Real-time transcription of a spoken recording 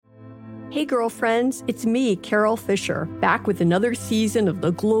Hey girlfriends, it's me, Carol Fisher, back with another season of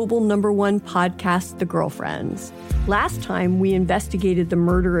the global #1 podcast, The Girlfriends. Last time, we investigated the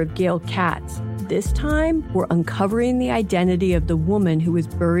murder of Gail Katz. This time, we're uncovering the identity of the woman who was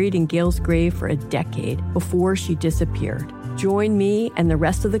buried in Gail's grave for a decade before she disappeared. Join me and the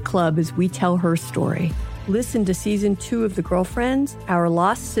rest of the club as we tell her story. Listen to Season 2 of The Girlfriends, Our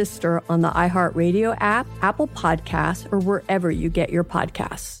Lost Sister on the iHeartRadio app, Apple Podcasts, or wherever you get your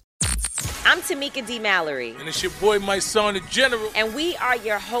podcasts. I'm Tamika D. Mallory. And it's your boy, my son, the General. And we are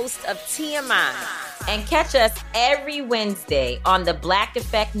your hosts of TMI. And catch us every Wednesday on the Black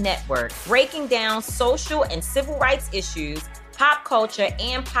Effect Network, breaking down social and civil rights issues, pop culture,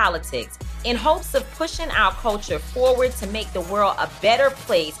 and politics in hopes of pushing our culture forward to make the world a better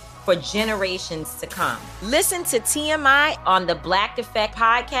place for generations to come. Listen to TMI on the Black Effect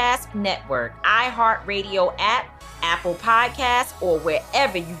Podcast Network, iHeartRadio app, Apple Podcasts, or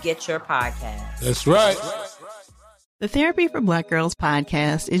wherever you get your podcasts. That's right. The Therapy for Black Girls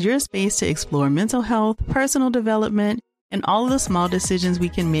podcast is your space to explore mental health, personal development, and all of the small decisions we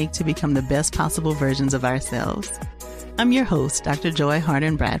can make to become the best possible versions of ourselves. I'm your host, Dr. Joy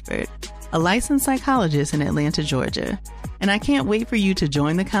Harden Bradford, a licensed psychologist in Atlanta, Georgia, and I can't wait for you to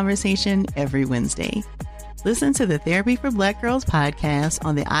join the conversation every Wednesday. Listen to the Therapy for Black Girls podcast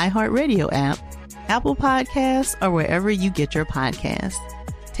on the iHeartRadio app, Apple Podcasts, or wherever you get your podcasts.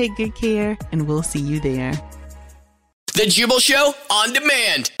 Take good care, and we'll see you there. The Jubal Show on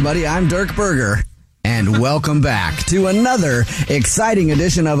demand. Buddy, I'm Dirk Berger, and welcome back to another exciting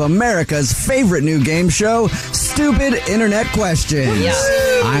edition of America's favorite new game show, Stupid Internet Questions. Yeah.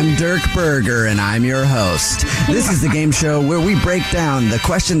 I'm Dirk Berger, and I'm your host. This is the game show where we break down the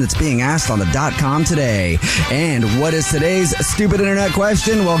question that's being asked on the .com today. And what is today's Stupid Internet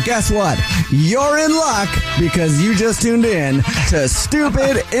Question? Well, guess what? You're in luck because you just tuned in to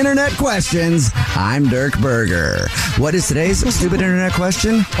Stupid Internet Questions. I'm Dirk Berger. What is today's Stupid Internet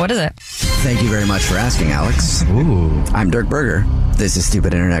Question? What is it? Thank you very much for asking, Alex. Ooh. I'm Dirk Berger. This is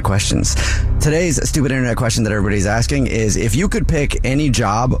Stupid Internet Questions. Today's Stupid Internet Question that everybody's asking is, if you could pick any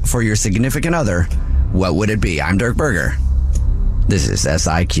job for your significant other, what would it be? I'm Dirk Berger. This is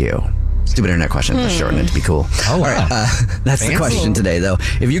SIQ. Stupid Internet Question. Let's shorten it to be cool. Oh, wow. All right, that's the question today, though.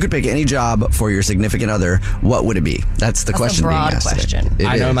 If you could pick any job for your significant other, what would it be? That's the question being asked. That's a broad question.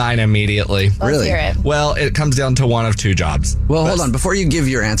 I know mine immediately. Really? Let's hear it. Well, it comes down to one of two jobs. Well, hold on. Before you give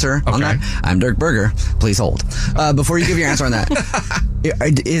your answer on that, I'm Dirk Berger. Please hold. Before you give your answer on that,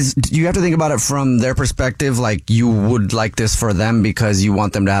 do you have to think about it from their perspective, like you would like this for them because you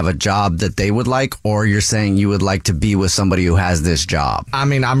want them to have a job that they would like, or you're saying you would like to be with somebody who has this job? I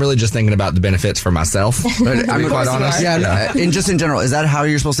mean, I'm really just thinking about the benefits for myself. I'm quite honest. Yeah. Just in general, is that how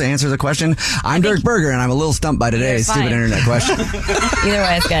you're supposed to answer the question? I'm Dirk Berger, and I'm a little stumped by today's Stupid Internet Question. Either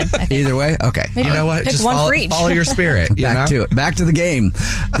way is good. Either way? Okay. Maybe You know what? pick Just one for each. follow your spirit. Back to it. Back to the game.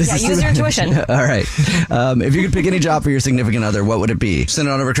 Use your intuition. All right. If you could pick any job for your significant other, what would it be? Send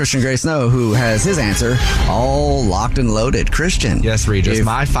it on over to Christian Gray Snow, who has his answer all locked and loaded. Christian. Yes, Regis.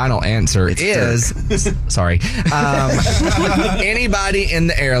 My final answer is sorry. Anybody in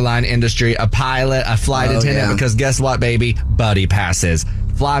the airline industry, a pilot, a flight attendant, because guess what, baby? Buddy passes.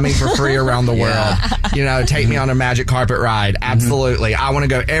 Fly me for free around the world. You know, take me on a magic carpet ride. Absolutely. I want to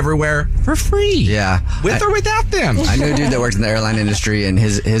go everywhere for free. Yeah. With or without them. I knew a dude that worked in the airline industry, and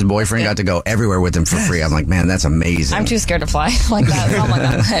his boyfriend got to go everywhere with him for free. I'm like, man, that's amazing. I'm too scared to fly like that. Oh my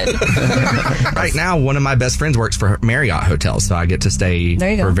God. Right now, one of my best friends works for Marriott Hotels, so I get to stay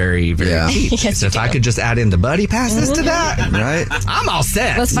for very, very cheap. Yes, so if I could just add in the buddy passes to that, right? I'm all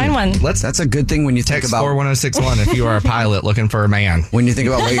set. Let's find one. That's a good thing when you think Text about 41061 if you are a pilot looking for a man. when you think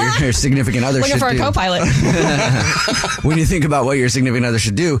about what your significant other Looking should for a do. co-pilot. When you think about what your significant other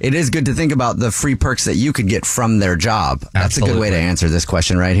should do, it is good to think about the free perks that you could get from their job. That's a good way to answer this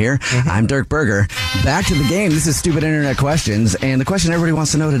question right here. I'm Dirk Berger. Back to the game. This is Stupid Internet Questions, and the question everybody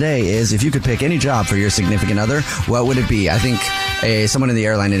wants to know today is, if you could pick any job for your significant other, what would it be? I think someone in the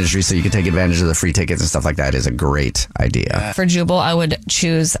airline industry, so you could take advantage of the free tickets and stuff like that, is a great idea. For Jubal, I would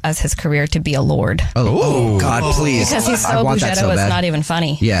choose as his career to be a lord. Oh God, please. Because he's I so want that Bougetto, so it's bad. not even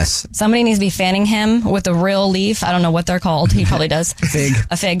funny. Yes. Somebody needs to be fanning him with a real leaf. I don't know what they're called. He probably does. Fig.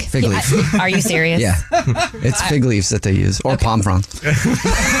 A fig. Fig leaf. Are you serious? Yeah. It's fig leaves that they use, or palm fronds.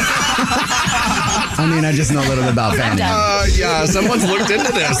 I mean, I just know a little bit about fanning. Yeah, someone's looked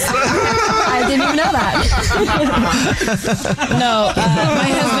into this. I didn't even know that. No, my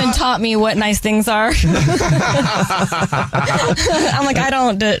husband Tom taught me what nice things are. I'm like,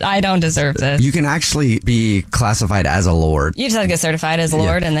 I don't deserve this. You can actually be classified as a lord. You just have to get certified as a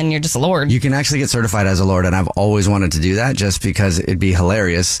lord, and then you're just a lord. You can actually get certified as a lord, and I've always wanted to do that just because it'd be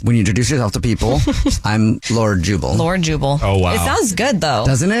hilarious when you introduce yourself to people. I'm Lord Jubal. Lord Jubal. Oh, wow. It sounds good, though.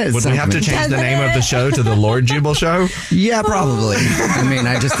 Doesn't it? Would we have to change the name of the show to the Lord Jubal Show? Yeah, probably. I mean,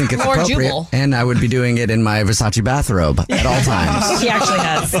 I just think it's Lord appropriate. Jubal. And I would be doing it in my Versace bathrobe at all times. He actually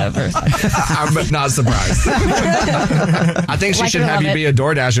has a I'm not surprised. I think she should have you be a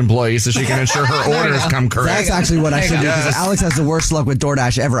DoorDash employee so she can ensure her orders come correct. That's actually what I should do because Yes. Alex has the worst luck with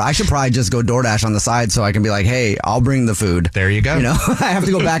DoorDash ever. I should probably just go DoorDash on the side so I can be like, hey, I'll bring the food. There you go. You know, I have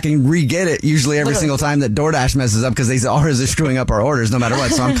to go back and re-get it usually every single time that DoorDash messes up because they always are screwing up our orders no matter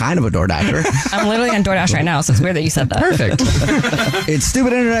what. So I'm kind of a DoorDasher. I'm literally on DoorDash right now, so it's weird that you said that. Perfect. It's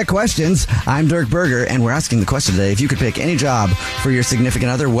Stupid Internet Questions. I'm Dirk Berger, and we're asking the question today, if you could pick any job for your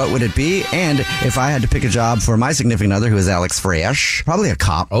significant other, what would it be? And if I had to pick a job for my significant other, who is Alex Fresh, probably a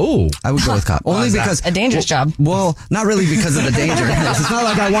cop. Oh. I would go with cop. Only because... A dangerous job. Well, not really because of the danger. It's not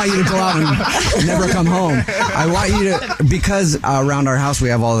like I want you to go out and never come home. I want you to... Because around our house we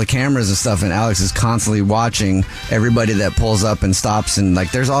have all the cameras and stuff, and Alex is constantly watching everybody that pulls up and stops, and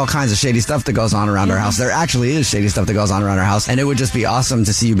like there's all kinds of shady stuff that goes on around our house. There actually is shady stuff that goes on around our house, and it would just be awesome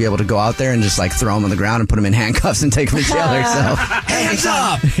to see you be able to go out there and just like throw them on the ground and put them in handcuffs and take them to jail yourself. Hands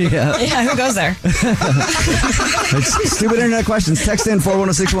up! Yeah. Yeah, who goes there? It's Stupid Internet Questions. Text in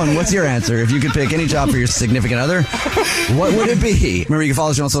 41061. What's your answer? If you could pick any job for your significant other, what would it be? Remember, you can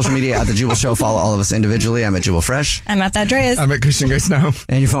follow us on social media at The Jubal Show. Follow all of us individually. I'm at Jubal Fresh. I'm at that Dre's. I'm at Christian Grace now.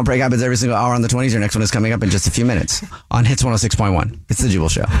 And your phone break happens every single hour on the 20s. Your next one is coming up in just a few minutes on Hits 106.1. It's The Jubal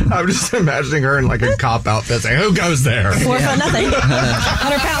Show. I'm just imagining her in like a cop outfit saying, who goes there? 4 foot nothing.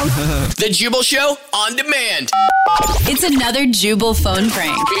 100 pounds. The Jubal Show on demand. It's another Jubal phone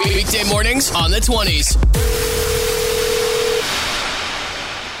prank. Weekday mornings on the 20s.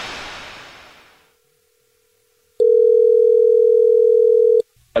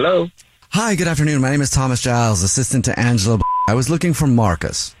 Hello. Hi, good afternoon. My name is Thomas Giles, assistant to Angela. I was looking for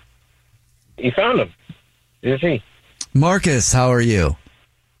Marcus. You found him. Is he? Marcus, how are you?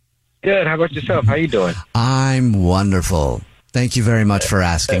 Good. How about yourself? How you doing? I'm wonderful. Thank you very much for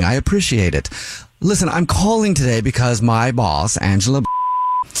asking. I appreciate it. Listen, I'm calling today because my boss, Angela,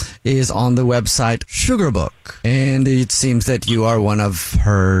 is on the website Sugarbook, and it seems that you are one of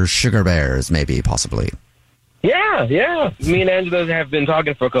her sugar bears, maybe, possibly. Yeah. Me and Angela have been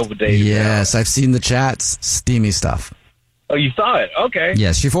talking for a couple of days. Yes, I've seen the chats. Steamy stuff. Oh, you saw it? Okay.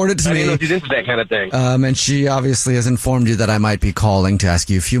 Yes, she forwarded it to I me. didn't know she's into that kind of thing. And she obviously has informed you that I might be calling to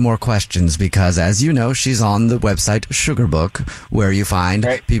ask you a few more questions because, as you know, she's on the website Sugarbook, where you find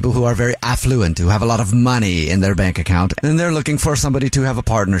people who are very affluent, who have a lot of money in their bank account, and they're looking for somebody to have a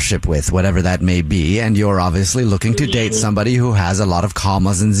partnership with, whatever that may be, and you're obviously looking to date somebody who has a lot of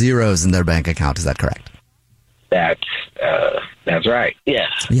commas and zeros in their bank account. Is that correct? That's right. Yes.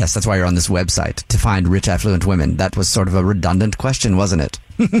 Yes, that's why you're on this website, to find rich, affluent women. That was sort of a redundant question, wasn't it?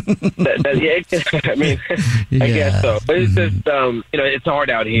 Yeah, I mean, I guess so. But it's just, it's hard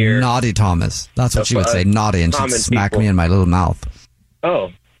out here. Naughty Thomas. That's what she would say, naughty, and she'd smack me in my little mouth.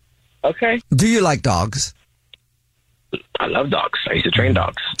 Oh, okay. Do you like dogs? I love dogs. I used to train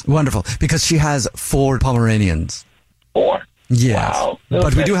dogs. Wonderful, because she has 4 Pomeranians. 4? Yes. Wow.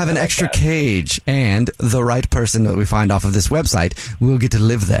 But we do have an extra cage, and the right person that we find off of this website will get to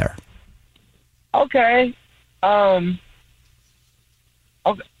live there. Okay. Okay.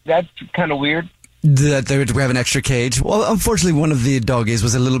 That's kind of weird. That we have an extra cage. Well, unfortunately, one of the doggies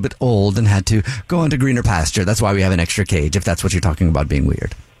was a little bit old and had to go into greener pasture. That's why we have an extra cage, if that's what you're talking about being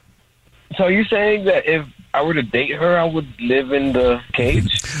weird. So are you saying that if I were to date her, I would live in the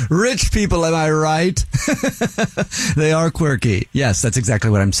cage? Rich people, am I right? They are quirky. Yes, that's exactly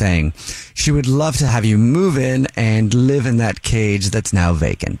what I'm saying. She would love to have you move in and live in that cage that's now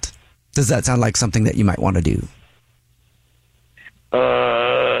vacant. Does that sound like something that you might want to do?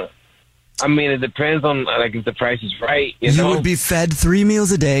 I mean, it depends on, like, if the price is right, you know? would be fed 3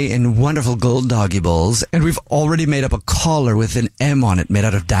 meals a day in wonderful gold doggy bowls, and we've already made up a collar with an M on it made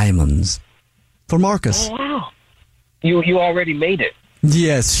out of diamonds. For Marcus. Oh, wow. You already made it.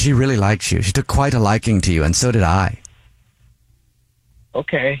 Yes, she really likes you. She took quite a liking to you, and so did I.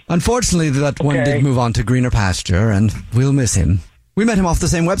 Okay. Unfortunately, that one did move on to greener pasture, and we'll miss him. We met him off the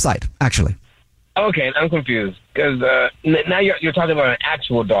same website, actually. Okay, I'm confused, because now you're talking about an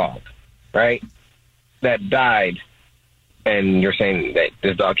actual dog, right? That died, and you're saying that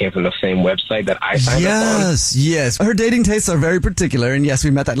this dog came from the same website that I signed up on? Yes. Her dating tastes are very particular, and yes,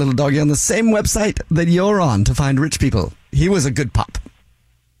 we met that little doggy on the same website that you're on to find rich people. He was a good pup.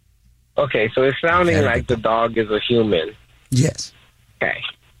 Okay, so it's sounding like the dog is a human. Yes. Okay.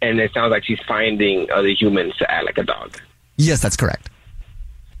 And it sounds like she's finding other humans to act like a dog. Yes, that's correct.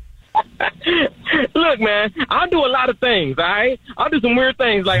 Look, man, I'll do a lot of things, all right? I'll do some weird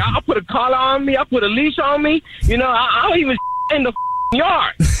things. Like, I'll put a collar on me. I'll put a leash on me. You know, I'll even in the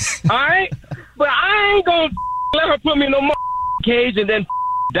yard, all right? But I ain't going to let her put me in no more cage and then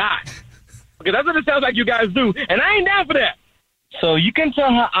die. Okay, that's what it sounds like you guys do. And I ain't down for that. So you can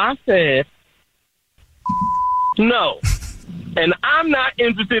tell her I said no. And I'm not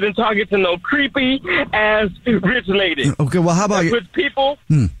interested in talking to no creepy ass rich lady. Okay, well, how about you? With people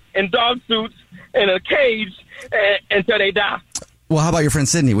in dog suits in a cage until they die. Well, how about your friend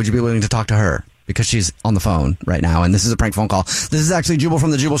Sydney? Would you be willing to talk to her? Because she's on the phone right now, and this is a prank phone call. This is actually Jubal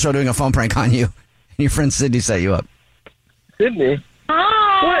from the Jubal Show doing a phone prank on you. And your friend Sydney set you up. Sydney?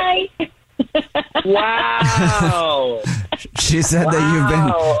 Hi! Wow. She said that you've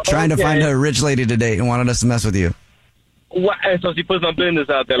been trying to find a rich lady to date and wanted us to mess with you. What? So she put some business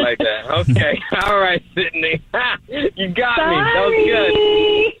out there like that. Okay. All right, Sydney. You got me. That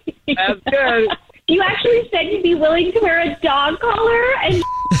was good. That's good. You actually said you'd be willing to wear a dog collar and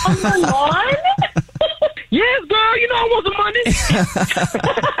on the lawn? Yes, girl. You know I want some money.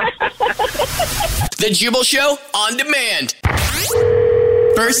 The Jubal Show on demand.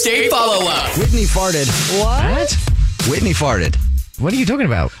 First date follow-up. Whitney farted. What? Whitney farted. What are you talking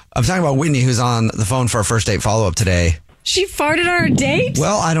about? I'm talking about Whitney, who's on the phone for a first date follow-up today. She farted on our date?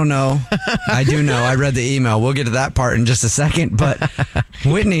 Well, I don't know. I do know. I read the email. We'll get to that part in just a second. But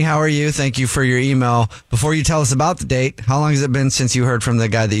Whitney, how are you? Thank you for your email. Before you tell us about the date, how long has it been since you heard from the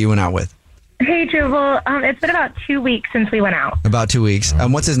guy that you went out with? Hey, Jubal. It's been about 2 weeks since we went out. About 2 weeks.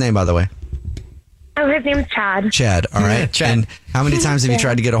 What's his name, by the way? Oh, his name's Chad. Chad. All right. Chad. And how many times have you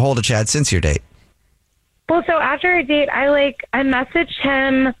tried to get a hold of Chad since your date? Well, so after our date, I messaged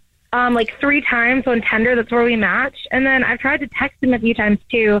him 3 times on Tinder. That's where we matched. And then I've tried to text him a few times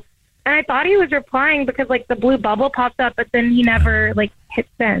too. And I thought he was replying because the blue bubble popped up, but then he never hit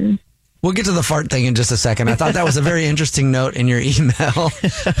send. We'll get to the fart thing in just a second. I thought that was a very interesting note in your email.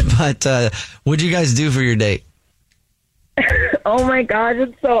 But what'd you guys do for your date? Oh my gosh,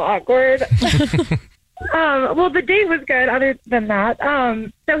 it's so awkward. Well, the date was good other than that.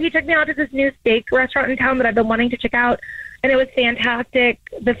 So he took me out to this new steak restaurant in town that I've been wanting to check out, and it was fantastic.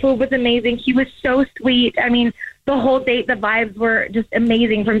 The food was amazing. He was so sweet. I mean, the whole date, the vibes were just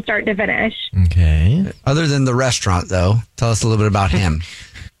amazing from start to finish. Okay. Other than the restaurant, though, tell us a little bit about him.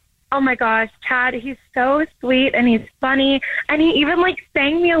 Oh my gosh, Chad, he's so sweet and he's funny, and he even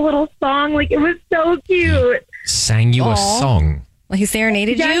sang me a little song. It was so cute. Sang you a song? Well, he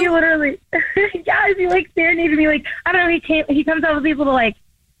serenaded you? Yeah, he literally. Yeah, he serenaded me. I don't know. He comes out with these little I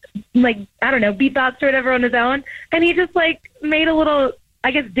don't know, beat thoughts or whatever on his own, and he just made a little,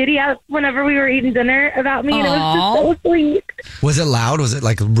 I guess, ditty out whenever we were eating dinner about me, and it was just so sweet. Was it loud? Was it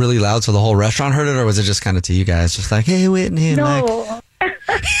really loud so the whole restaurant heard it, or was it just kind of to you guys, just hey Whitney? No.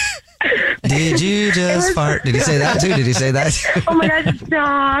 Did you just fart? Did he say that too? Did he say that? Oh my gosh,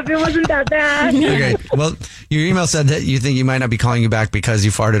 stop. It wasn't that bad. Okay. Well, your email said that you think he might not be calling you back because you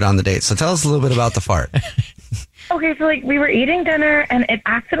farted on the date. So tell us a little bit about the fart. Okay, so we were eating dinner and it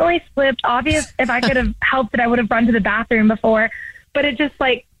accidentally slipped. Obvious, if I could have helped it, I would have run to the bathroom before. But it just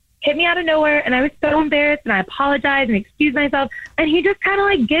hit me out of nowhere, and I was so embarrassed, and I apologized and excused myself. And he just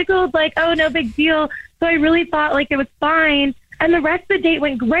kind of giggled oh, no big deal. So I really thought it was fine. And the rest of the date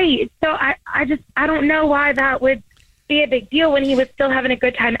went great. So I don't know why that would be a big deal when he was still having a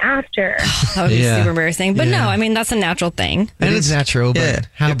good time after. That would be super embarrassing. But no, I mean, that's a natural thing. It is natural, but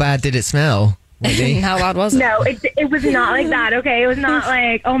how bad did it smell? How loud was it? No, it was not like that, okay? It was not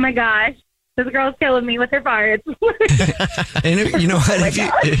oh my gosh, this girl's killing me with her farts. And you know what?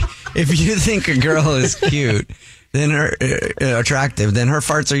 If you think a girl is cute, then attractive, then her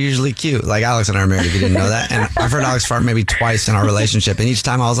farts are usually cute. Alex and I are married, if you didn't know that. And I've heard Alex fart maybe twice in our relationship. And each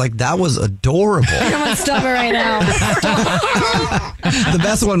time I was like, that was adorable. Come on, stop it right now. The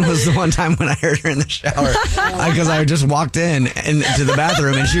best one was the one time when I heard her in the shower. Because I just walked in to the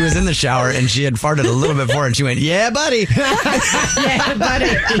bathroom and she was in the shower and she had farted a little bit before and she went, yeah, buddy. Yeah,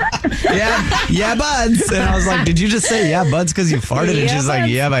 buddy. Yeah, buds. And I was like, did you just say yeah, buds because you farted? And she's like,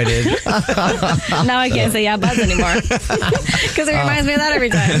 yeah, I did. Now I can't say yeah, buds anymore. Because it reminds me of that every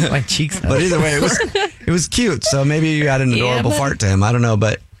time. My cheeks. But either way, it was cute. So maybe you got an adorable fart to him. I don't know,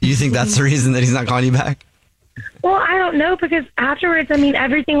 but you think that's the reason that he's not calling you back? Well, I don't know, because afterwards, I mean,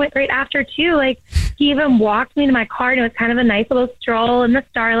 everything went great after too. He even walked me to my car, and it was kind of a nice little stroll in the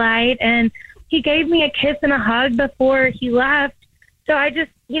starlight, and he gave me a kiss and a hug before he left. So I just,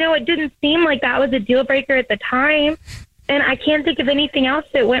 it didn't seem like that was a deal breaker at the time. and I can't think of anything else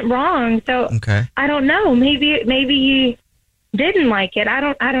that went wrong. So Okay. I don't know. Maybe he didn't like it. I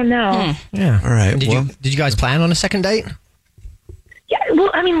don't know. Yeah. All right. Did you guys plan on a second date? Yeah,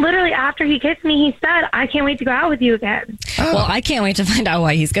 well, I mean, literally after he kissed me, he said, "I can't wait to go out with you again." Well, I can't wait to find out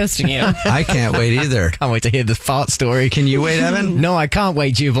why he's ghosting you. I can't wait either. Can't wait to hear the fart story. Can you wait, Evan? No, I can't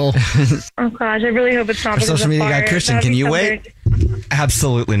wait, Jubal. Oh gosh, I really hope it's not. Our because social of media guy, fart. Christian, That'd can be you so wait? big.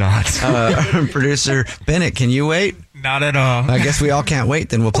 Absolutely not. Producer Bennett, can you wait? Not at all. I guess we all can't wait.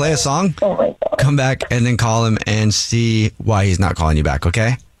 Then we'll play a song, Oh come back, and then call him and see why he's not calling you back,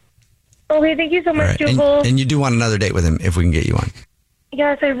 okay? Okay, thank you so All much, right. Jubal. And you do want another date with him if we can get you one.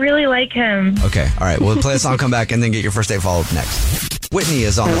 Yes, I really like him. Okay. All right. We'll play a song, come back, and then get your first date follow-up next. Whitney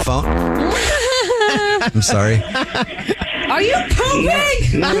is on the phone. I'm sorry. Are you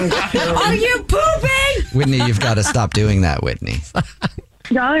pooping? Are you pooping? Whitney, you've got to stop doing that, Whitney.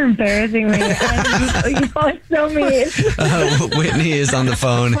 Y'all are embarrassing me. Y'all are so mean. Whitney is on the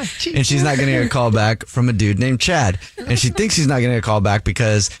phone, and she's not getting a call back from a dude named Chad. And she thinks she's not getting a call back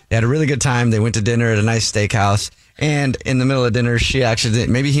because they had a really good time. They went to dinner at a nice steakhouse. And in the middle of dinner,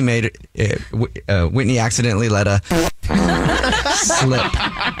 Whitney accidentally let a slip.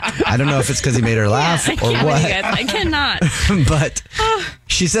 I don't know if it's because he made her laugh or what. I cannot. But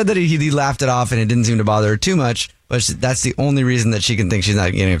she said that he laughed it off and it didn't seem to bother her too much. But that's the only reason that she can think she's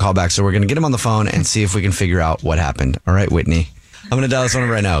not getting a call back. So we're going to get him on the phone and see if we can figure out what happened. All right, Whitney. I'm going to dial this one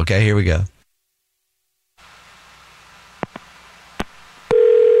right now. Okay, here we go.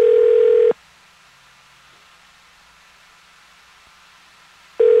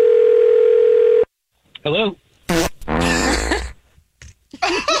 Hello.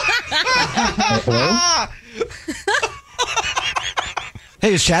 Hello.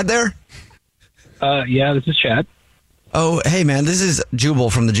 Hey, is Chad there? Yeah, this is Chad. Oh, hey, man. This is Jubal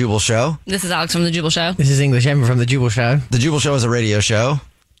from The Jubal Show. This is Alex from The Jubal Show. This is English Emma from The Jubal Show. The Jubal Show is a radio show.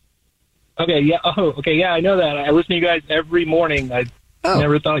 Okay, yeah. Oh, okay, yeah, I know that. I listen to you guys every morning. I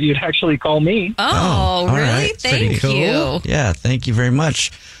never thought you'd actually call me. Oh, all really? right. Thank Pretty you. Yeah, thank you very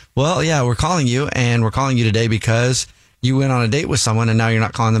much. Well, yeah, we're calling you, and we're calling you today because you went on a date with someone, and now you're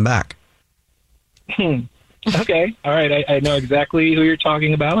not calling them back. Okay, all right. I know exactly who you're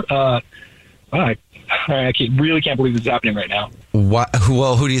talking about. I really can't believe this is happening right now. What?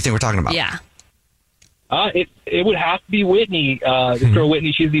 Well, who do you think we're talking about? Yeah. It would have to be Whitney. This girl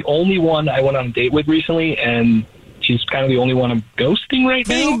Whitney, she's the only one I went on a date with recently, and she's kind of the only one I'm ghosting right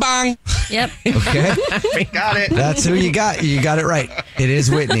now. Bing bong. Yep. Okay. We got it. That's who you got. You got it right. It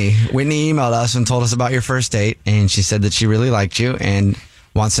is Whitney. Whitney emailed us and told us about your first date, and she said that she really liked you and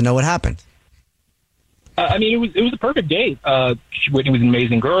wants to know what happened. I mean, it was a perfect date. Whitney was an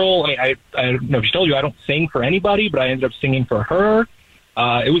amazing girl. I don't know if she told you, I don't sing for anybody, but I ended up singing for her.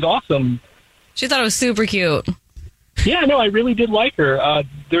 It was awesome. She thought it was super cute. Yeah, no, I really did like her.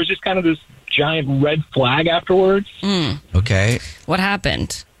 There was just kind of this giant red flag afterwards. Okay. What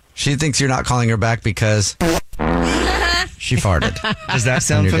happened? She thinks you're not calling her back because she farted. Does that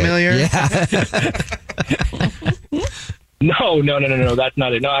sound On your familiar? date. Yeah. No, that's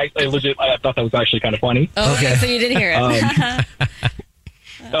not it. No, I thought that was actually kind of funny. Oh, okay. So you did hear it.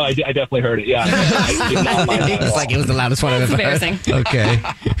 I definitely heard it, yeah. I did not mind that at It's all. like it was the loudest one I've It's ever heard. embarrassing. Okay.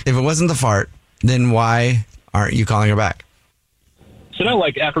 If it wasn't the fart, then why aren't you calling her back? So no,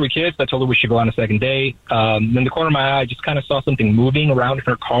 like after we kissed, I told her we should go on a second date. Then the corner of my eye, I just kind of saw something moving around in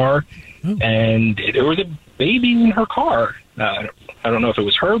her car, and there was a baby in her car. I don't know if it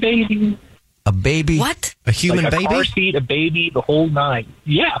was her baby. A baby? What? A human like a baby? car seat, a baby, the whole nine.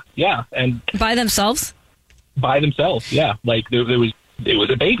 Yeah, and By themselves? by themselves. Yeah, like it was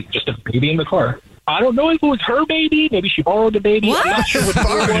a baby, just a baby in the car. I don't know if it was her baby. Maybe she borrowed the baby. What? I'm not sure what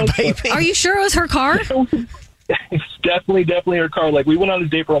it was. Are you sure it was her car? It's definitely her car. Like we went on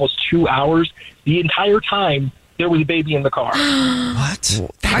this date for almost 2 hours. The entire time there was a baby in the car. What?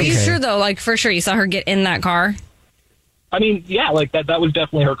 Are you sure though? Like for sure you saw her get in that car? I mean, yeah, like that was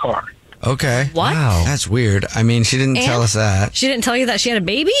definitely her car. Okay. What? Wow. That's weird. I mean, she didn't tell And? us that. She didn't tell you that she had a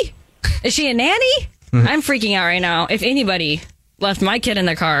baby? Is she a nanny? I'm freaking out right now. If anybody left my kid in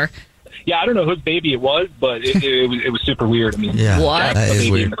the car. Yeah, I don't know whose baby it was, but it was super weird. I mean, Yeah. What? That a is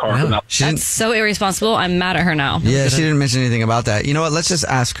baby weird. in the car. Wow. Wow. She didn't, That's so irresponsible. I'm mad at her now. yeah, she didn't mention anything about that. You know what? Let's just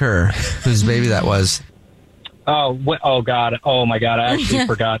ask her whose baby that was. Oh God! Oh my God! I actually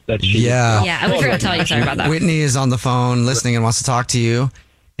forgot that she. Yeah. Yeah, I forgot to tell you. Sorry about that. Whitney is on the phone listening and wants to talk to you.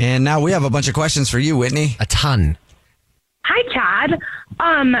 And now we have a bunch of questions for you, Whitney. A ton. Hi, Chad.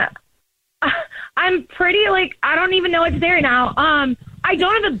 I'm pretty, I don't even know what to say right now. I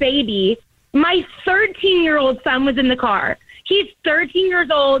don't have a baby. My 13-year-old son was in the car. He's 13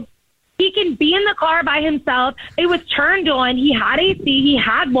 years old. He can be in the car by himself. It was turned on. He had AC. He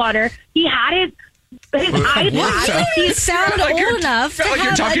had water. He had his iPad. He sounded old enough. Felt like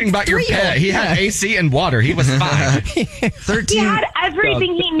you're talking about your pet. He had AC and water. He was fine. 13. He had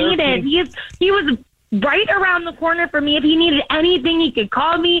everything he needed. He was right around the corner for me. If he needed anything, he could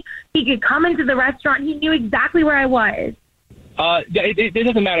call me. He could come into the restaurant. He knew exactly where I was. It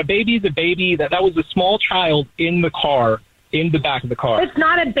doesn't matter. Baby is a baby. That was a small child in the car, in the back of the car. It's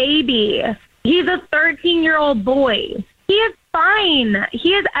not a baby. He's a 13-year-old boy. He is fine.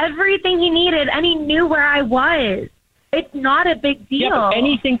 He has everything he needed, and he knew where I was. It's not a big deal. Yeah, but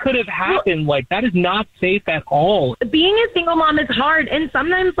anything could have happened. Like, that is not safe at all. Being a single mom is hard, and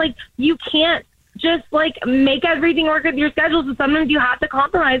sometimes, like, you can't just, like, make everything work with your schedule, so sometimes you have to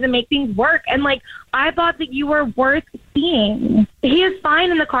compromise and make things work. And, like, I thought that you were worth seeing. He is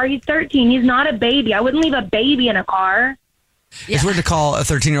fine in the car. He's 13. He's not a baby. I wouldn't leave a baby in a car. It's weird to call a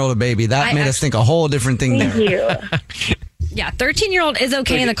 13-year-old a baby. That made us think a whole different thing there. Thank you. Yeah, 13-year-old is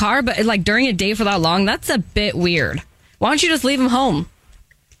okay in the car, but like during a day for that long, that's a bit weird. Why don't you just leave him home?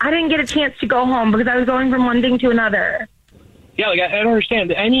 I didn't get a chance to go home because I was going from one thing to another. Yeah, like, I don't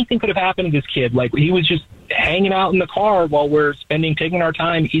understand. Anything could have happened to this kid. Like, he was just hanging out in the car while we're taking our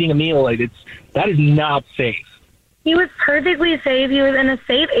time, eating a meal. Like, that is not safe. He was perfectly safe. He was in a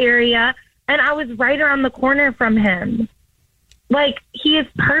safe area, and I was right around the corner from him. Like, he is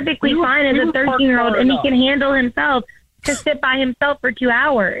perfectly fine as a 13-year-old, and he can handle himself to sit by himself for 2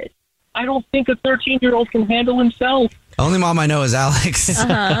 hours. I don't think a 13-year-old can handle himself. The only mom I know is Alex.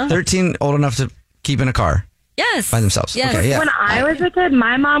 13, old enough to keep in a car. Yes. By themselves. Yes. Okay, yeah. When I was a kid,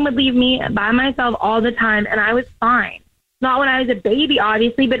 my mom would leave me by myself all the time, and I was fine. Not when I was a baby,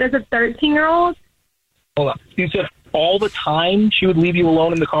 obviously, but as a 13-year-old. Hold on. You said all the time she would leave you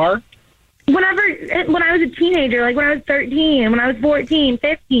alone in the car? When I was a teenager, like when I was 13, when I was 14,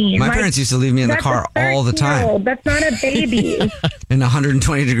 15. My parents used to leave me in the car all the time. That's not a baby. In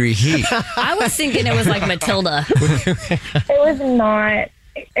 120-degree heat. I was thinking it was like Matilda. It was not.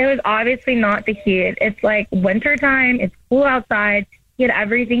 It was obviously not the heat. It's like wintertime. It's cool outside. He had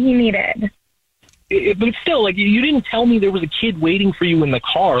everything he needed. But it's still, like, you didn't tell me there was a kid waiting for you in the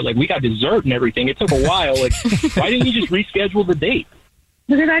car. Like, we got dessert and everything. It took a while. Like, why didn't you just reschedule the date?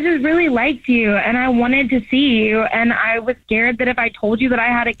 Because I just really liked you, and I wanted to see you, and I was scared that if I told you that I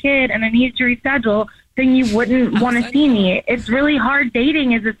had a kid and I needed to reschedule, then you wouldn't want to see me. It's really hard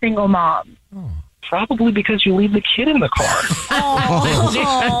dating as a single mom. Probably because you leave the kid in the car. All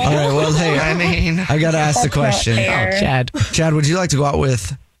right, well, hey, I got to ask the question. Chad, would you like to go out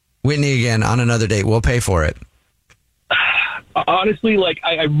with Whitney again on another date? We'll pay for it. Honestly, like,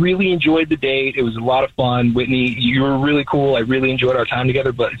 I really enjoyed the date. It was a lot of fun. Whitney, you were really cool. I really enjoyed our time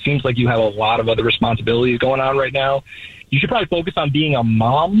together, but it seems like you have a lot of other responsibilities going on right now. You should probably focus on being a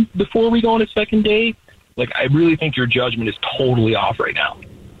mom before we go on a second date. Like, I really think your judgment is totally off right now.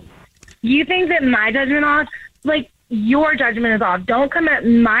 You think that my judgment off? Like, your judgment is off. Don't come at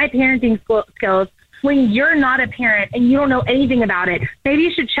my parenting skills when you're not a parent and you don't know anything about it. Maybe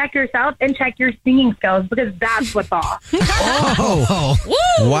you should check yourself and check your singing skills, because that's what's off.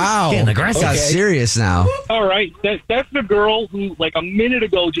 Wow. Getting aggressive. Got serious now. All right. That's the girl who, like, a minute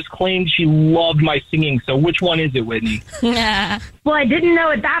ago just claimed she loved my singing. So which one is it, Whitney? Well, I didn't know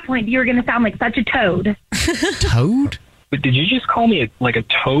at that point you were going to sound like such a toad. Toad? But did you just call me a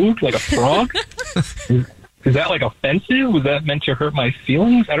toad? Like a frog? Is that, like, offensive? Was that meant to hurt my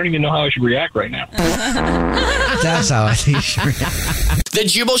feelings? I don't even know how I should react right now. That's how I think you should react. The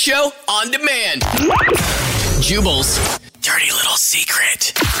Jubal Show on demand. Jubal's dirty little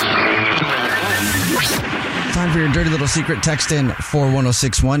secret. Time for your dirty little secret. Text in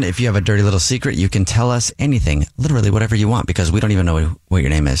 41061. If you have a dirty little secret, you can tell us anything, literally whatever you want, because we don't even know what your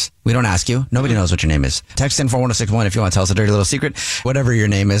name is. We don't ask you. Nobody knows what your name is. Text in 41061 if you want to tell us a dirty little secret. Whatever your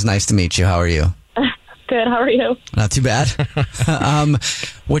name is, nice to meet you. How are you? Good. How are you? Not too bad.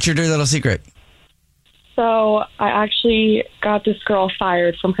 What's your dirty little secret? So I actually got this girl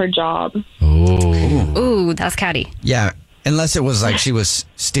fired from her job. Ooh, that's catty. Yeah. Unless it was like she was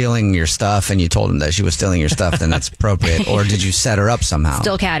stealing your stuff and you told him that she was stealing your stuff, then that's appropriate. Or did you set her up somehow?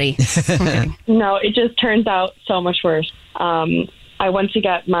 Still catty. No, it just turns out so much worse. I went to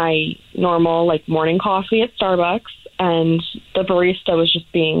get my normal, like, morning coffee at Starbucks, and the barista was just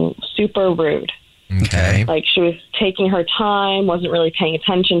being super rude. Okay. Like, she was taking her time, wasn't really paying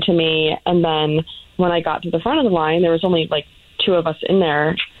attention to me. And then when I got to the front of the line, there was only, like, 2 of us in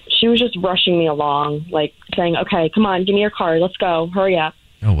there. She was just rushing me along, like, saying, okay, come on, give me your card. Let's go. Hurry up.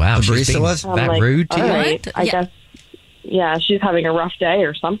 Oh, wow. The barista was that like, rude to all you? Right, I guess, yeah, she's having a rough day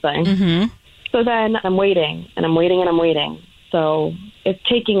or something. Mm-hmm. So then I'm waiting, and I'm waiting, and I'm waiting. So it's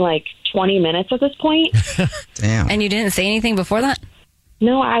taking like 20 minutes at this point. Damn. And you didn't say anything before that?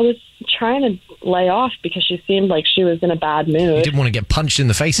 No, I was trying to lay off because she seemed like she was in a bad mood. You didn't want to get punched in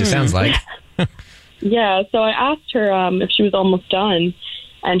the face, it sounds like. Yeah, so I asked her if she was almost done,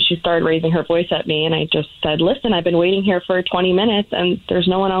 and she started raising her voice at me, and I just said, listen, I've been waiting here for 20 minutes, and there's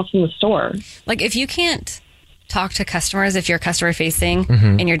no one else in the store. Like, if you can't talk to customers, if you're customer-facing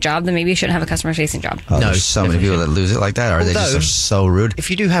in your job, then maybe you shouldn't have a customer-facing job. Oh, there's so many people that lose it like that, or they just are so rude. If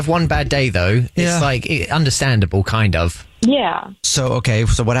you do have one bad day, though, it's like understandable, kind of. Yeah. So, okay,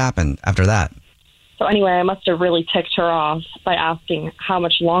 so what happened after that? So anyway, I must have really ticked her off by asking how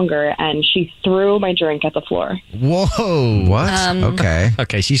much longer, and she threw my drink at the floor. Whoa. What? Okay.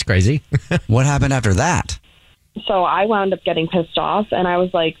 Okay, she's crazy. What happened after that? So I wound up getting pissed off, and I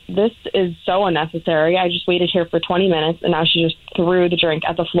was like, this is so unnecessary. I just waited here for 20 minutes, and now she just threw the drink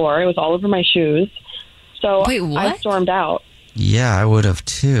at the floor. It was all over my shoes. So Wait, what? I stormed out. Yeah, I would have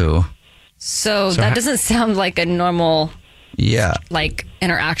too. So that doesn't sound like a normal like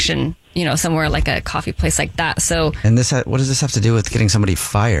interaction, you know, somewhere like a coffee place like that. So, and this, what does this have to do with getting somebody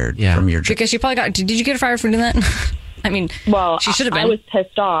fired from your job? Because she probably got, did you get fired for doing that? I mean, well, she should have been. I was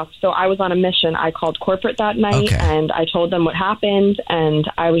pissed off, so I was on a mission. I called corporate that night, and I told them what happened, and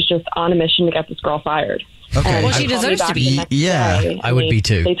I was just on a mission to get this girl fired. Okay. And Well, she they called me deserves to back be. the next day, I and would be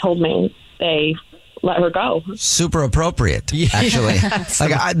too. They told me they let her go. Super appropriate, actually.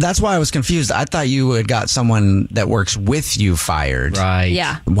 That's why I was confused. I thought you had got someone that works with you fired. Right.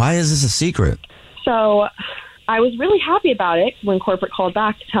 Yeah. Why is this a secret? So I was really happy about it when corporate called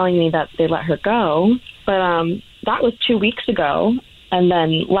back telling me that they let her go. But that was 2 weeks ago. And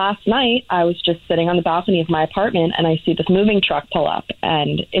then last night, I was just sitting on the balcony of my apartment, and I see this moving truck pull up.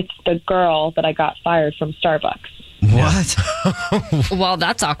 And it's the girl that I got fired from Starbucks. What? Well,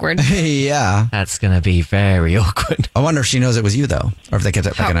 that's awkward. Yeah. That's going to be very awkward. I wonder if she knows it was you, though, or if they kept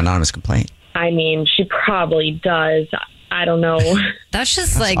it like an anonymous complaint. I mean, she probably does. I don't know. That's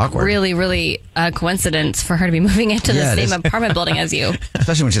just like awkward. really, really a coincidence for her to be moving into the Yeah, it same is. apartment building as you.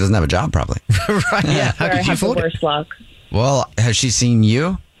 Especially when she doesn't have a job, probably. Right. Yeah. How Where I could you have the afford it? worst luck. Well, has she seen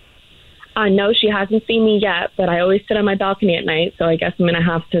you? No, she hasn't seen me yet, but I always sit on my balcony at night, so I guess I'm going to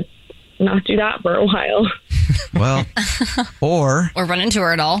have to not do that for a while. Well, or run into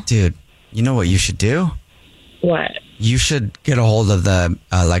her at all. Dude, you know what you should do? What? You should get a hold of the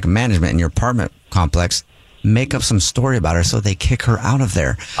like management in your apartment complex, make up some story about her so they kick her out of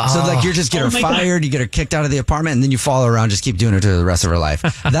there. So like you just get her fired, you get her kicked out of the apartment, and then you follow her around, just keep doing it to the rest of her life.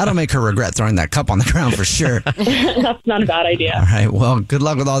 That'll make her regret throwing that cup on the ground for sure. That's not a bad idea. All right, well, good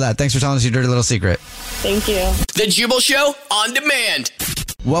luck with all that. Thanks for telling us your dirty little secret. Thank you. The Jubal Show on demand.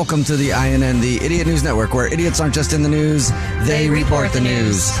 Welcome to the INN, the Idiot News Network, where idiots aren't just in the news, they report the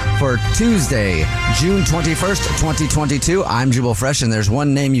news. For Tuesday, June 21st, 2022, I'm Jubal Fresh, and there's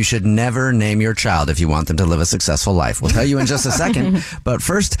one name you should never name your child if you want them to live a successful life. We'll tell you in just a second, but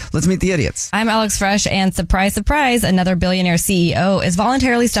first, let's meet the idiots. I'm Alex Fresh, and surprise, surprise, another billionaire CEO is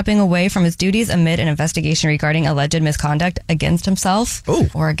voluntarily stepping away from his duties amid an investigation regarding alleged misconduct against himself. Ooh.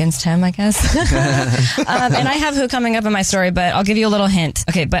 Or against him, I guess. And I have who coming up in my story, but I'll give you a little hint.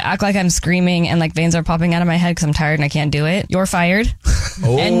 Okay, but act like I'm screaming and like veins are popping out of my head because I'm tired and I can't do it. You're fired.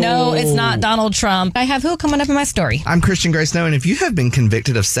 And no, it's not Donald Trump. I have who coming up in my story. I'm Christian Gray Snow, and if you have been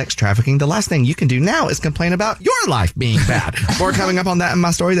convicted of sex trafficking, the last thing you can do now is complain about your life being bad. More coming up on that in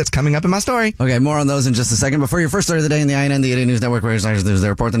my story that's coming up in my story. Okay, more on those in just a second. Before your first story of the day in the INN, the Idiot News Network, where they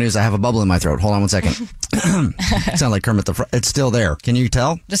report the news, I have a bubble in my throat. Hold on one second. Sound like Kermit the Frog. It's still there. Can you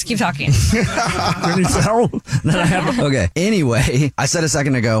tell? Just keep talking. Can you tell? Okay. Anyway, I said a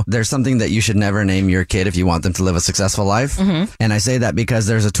second ago, there's something that you should never name your kid if you want them to live a successful life. Mm-hmm. And I say that because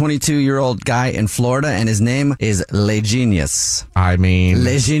there's a 22-year-old guy in Florida, and his name is Le Genius. I mean,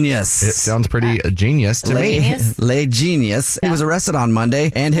 Le Genius. It sounds pretty genius to me. Le Genius. He was arrested on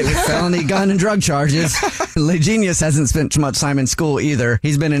Monday and hit with felony gun and drug charges. Le Genius hasn't spent much time in school either.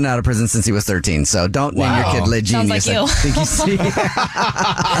 He's been in and out of prison since he was 13. So don't name your kid Le Genius. Sounds like you. I think you see.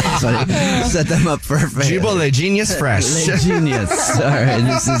 That's funny. Set them up for a fail. Jubal Le Genius Fresh. Le Genius. All right,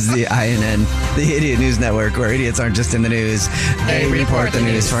 this is the INN, the Idiot News Network, where idiots aren't just in the news, they report the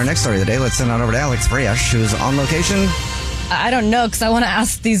news. For our next story of the day, let's send on over to Alex Fresh, who's on location. I don't know, because I want to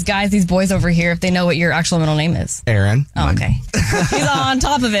ask these guys, these boys over here, if they know what your actual middle name is. Aaron. Oh, okay. He's on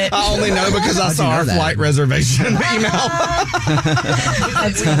top of it. I only know because I saw our flight reservation email.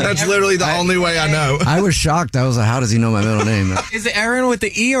 That's literally the only way I know. I was shocked. I was like, how does he know my middle name? Is it Aaron with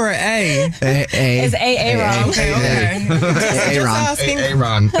the E or an A? It's Aaron. Okay.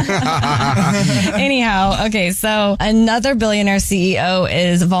 Aaron. Anyhow, okay, so another billionaire CEO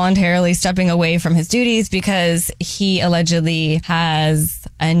is voluntarily stepping away from his duties because he allegedly allegedly has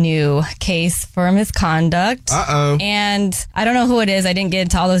a new case for misconduct. Uh-oh. And I don't know who it is. I didn't get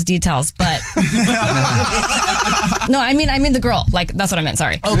into all those details, but no, I mean the girl. Like, that's what I meant.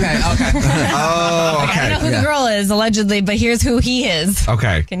 Sorry. Okay. Oh, okay. I don't know who the girl is allegedly, but here's who he is.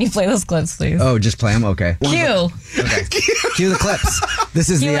 Okay. Can you play those clips, please? Oh, just play them? Okay. Cue. Okay. Cue the clips. This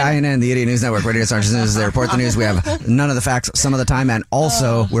is the INN, the Idiot News Network, Radio Sergeant News. They report the news. We have none of the facts some of the time, and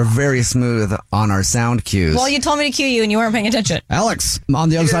also we're very smooth on our sound cues. Well, you told me to cue you, and you weren't paying attention. Alex, on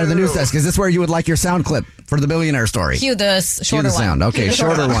the other side of the news desk, is this where you would like your sound clip for the Billionaire story? Cue the shorter Cue the sound. one. Okay,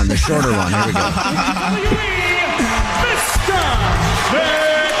 shorter one. The shorter one. Here we go.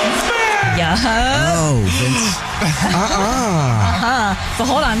 Yeah. Oh, Vince. So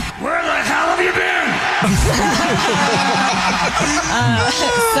hold on. Where the hell have you been?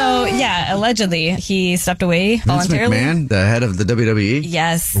 So yeah, allegedly he stepped away voluntarily. Vince McMahon, the head of the WWE.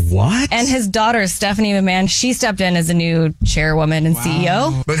 Yes. What? And his daughter Stephanie McMahon, she stepped in as a new chairwoman and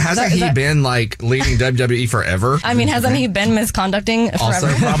CEO. But hasn't he been like leading WWE forever? I mean, hasn't he been misconducting forever?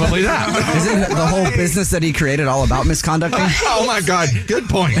 Also, probably that. Isn't the whole business that he created all about misconducting? Oh my God! Good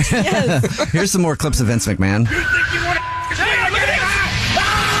point. Yes. Here's some more clips of Vince McMahon.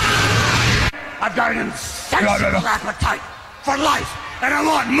 I've got an insatiable appetite for life, and I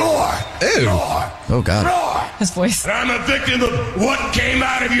want more. Ew. More. Oh God. More. His voice. And I'm a victim of what came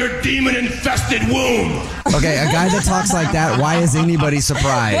out of your demon-infested womb. Okay, a guy that talks like that, why is anybody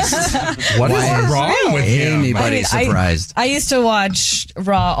surprised? What is wrong with him? Anybody surprised? I used to watch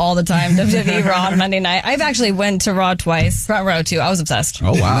Raw all the time, WWE Raw on Monday night. I've actually went to Raw twice, front row too. I was obsessed.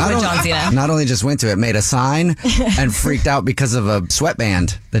 Oh wow! With John Cena. Not only just went to it, made a sign and freaked out because of a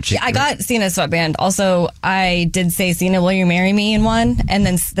sweatband that she. Yeah, I got Cena's sweatband. Also, I did say, Cena, will you marry me in one? And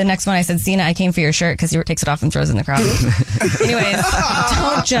then the next one I said, Cena, I came for your shirt, because he takes it off and throws it in the crowd. Anyways,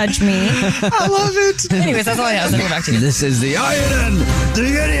 don't judge me. I love it. Anyways, that's all I have. Let's go back to you. This is the INN,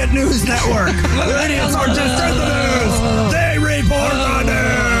 the Idiot News Network. The idiots are just in the news. They report the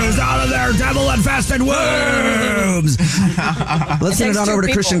news out of their devil-infested wombs. Let's send it on over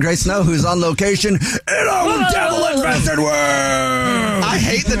to Christian Gray Snow, who's on location in a devil-infested womb. I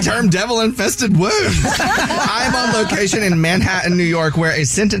hate the term devil-infested womb. I'm on location in Manhattan, New York, where a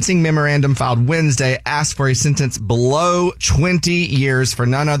sentencing memorandum filed Wednesday asked for a sentence below 20 years for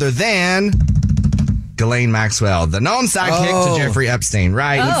none other than Ghislaine Maxwell, the known sidekick to Jeffrey Epstein,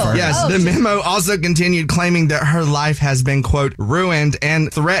 right? Yes, the memo also continued claiming that her life has been, quote, ruined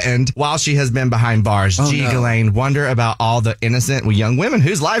and threatened while she has been behind bars. Ghislaine, wonder about all the innocent young women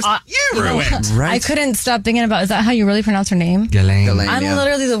whose lives you ruined. Right? I couldn't stop thinking about, is that how you really pronounce her name? Ghislaine. I'm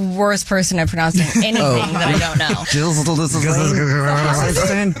literally the worst person at pronouncing anything that I don't know.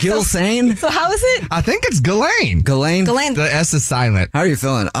 Ghislaine? So how is it? I think it's Ghislaine. Ghislaine? The S is silent. How are you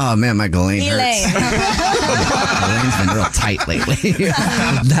feeling? Oh, man, my Ghislaine hurts. Elaine's been real tight lately.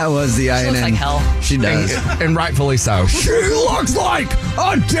 That was the INN. She looks like hell. She does. And rightfully so. She looks like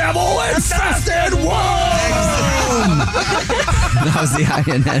a devil-infested worm! That was the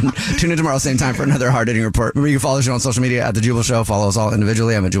INN. Tune in tomorrow, same time, for another hard-hitting report. Remember, you can follow the show on social media at The Jubal Show. Follow us all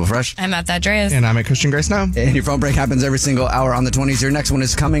individually. I'm at Jubal Fresh. I'm at That Dreas. And I'm at Christian Gray Snow. And your phone break happens every single hour on the 20s. Your next one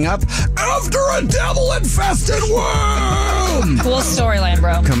is coming up after a devil-infested worm! Cool storyline,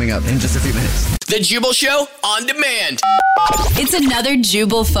 bro. Coming up in just a few minutes. The Jubal Show on demand. It's another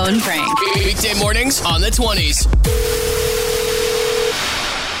Jubal phone prank. Weekday mornings on the 20s.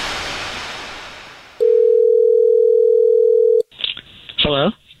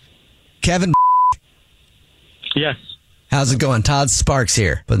 Hello? Kevin. Yes. How's it going? Todd Sparks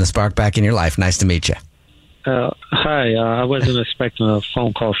here. Putting the spark back in your life. Nice to meet you. Hi. I wasn't expecting a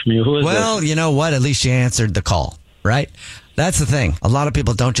phone call from you. Who is this? You know what? At least you answered the call, right? That's the thing. A lot of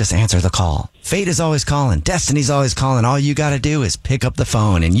people don't just answer the call. Fate is always calling. Destiny's always calling. All you got to do is pick up the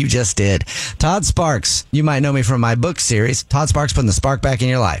phone, and you just did. Todd Sparks. You might know me from my book series. Todd Sparks, putting the spark back in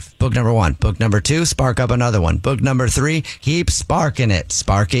your life. Book number 1. Book number 2, spark up another one. Book number 3, keep sparking it,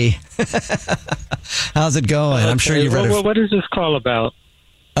 Sparky. How's it going? I'm sure you've read it. What is this call about?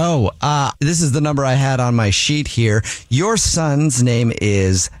 This is the number I had on my sheet here. Your son's name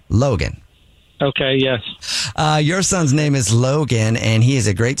is Logan. Okay, yes. Your son's name is Logan, and he is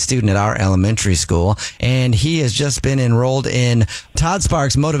a great student at our elementary school, and he has just been enrolled in Todd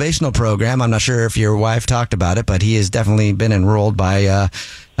Sparks' motivational program. I'm not sure if your wife talked about it, but he has definitely been enrolled by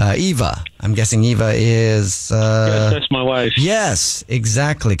Eva. I'm guessing Eva is... yes, that's my wife. Yes,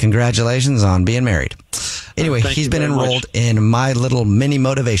 exactly. Congratulations on being married. Anyway, he's been enrolled in my little mini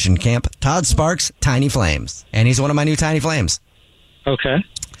motivation camp, Todd Sparks' Tiny Flames, and he's one of my new Tiny Flames. Okay.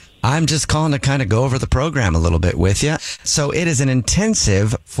 I'm just calling to kind of go over the program a little bit with you. So it is an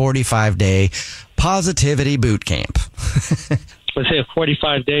intensive 45-day Positivity Boot Camp. Let's say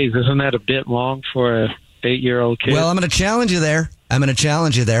 45 days. Isn't that a bit long for a 8-year-old kid? Well, I'm going to challenge you there.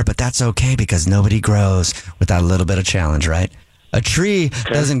 But that's okay because nobody grows without a little bit of challenge, right? A tree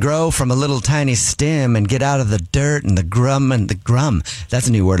doesn't grow from a little tiny stem and get out of the dirt and the grum. That's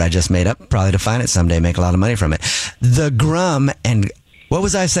a new word I just made up. Probably define it someday, make a lot of money from it. The grum and what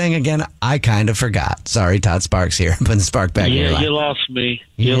was I saying again? I kind of forgot. Sorry, Todd Sparks here. Putting the spark back in your life. You lost me.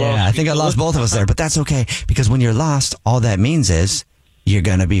 I think I lost both of us there, but that's okay because when you're lost, all that means is you're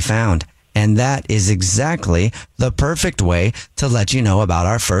going to be found. And that is exactly the perfect way to let you know about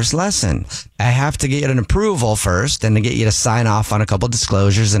our first lesson. I have to get an approval first and to get you to sign off on a couple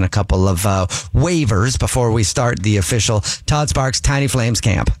disclosures and a couple of waivers before we start the official Todd Sparks Tiny Flames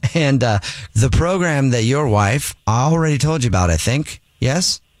Camp. And the program that your wife already told you about, I think.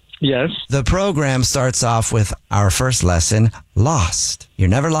 Yes? Yes. The program starts off with our first lesson, lost. You're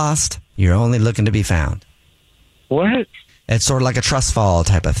never lost. You're only looking to be found. What? It's sort of like a trust fall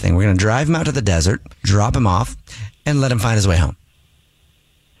type of thing. We're going to drive him out to the desert, drop him off, and let him find his way home.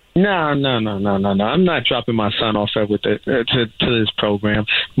 No. I'm not dropping my son off to this program.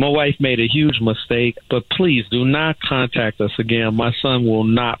 My wife made a huge mistake, but please do not contact us again. My son will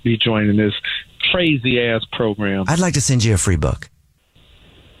not be joining this crazy-ass program. I'd like to send you a free book.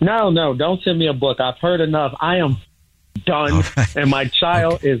 No, don't send me a book. I've heard enough. I am done, and my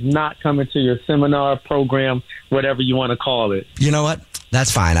child is not coming to your seminar, program, whatever you want to call it. You know what? That's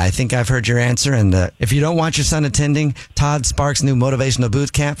fine. I think I've heard your answer, and if you don't want your son attending Todd Sparks' new motivational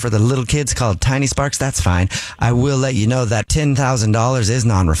boot camp for the little kids called Tiny Sparks, that's fine. I will let you know that $10,000 is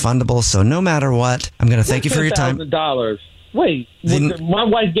non-refundable, so no matter what, I'm going to thank you for your time. $10,000? Wait, my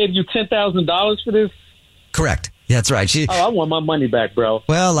wife gave you $10,000 for this? Correct. That's right. I want my money back, bro.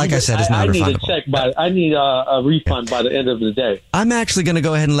 Well, like I said, it's not refundable. I need a refund by the end of the day. I'm actually going to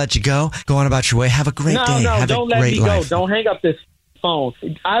go ahead and let you go. Go on about your way. Have a great day. No, Have don't let me go. Don't hang up this phone.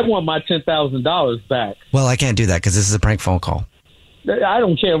 I want my $10,000 back. Well, I can't do that because this is a prank phone call. I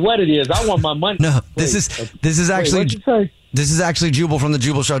don't care what it is. I want my money. No, this is actually Jubal from the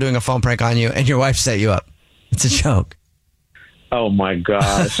Jubal Show doing a phone prank on you, and your wife set you up. It's a joke. Oh my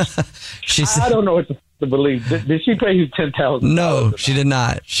gosh. I don't know what to believe. Did she pay you $10,000? No, she did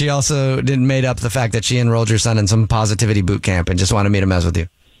not. She also made up the fact that she enrolled your son in some positivity boot camp and just wanted me to mess with you.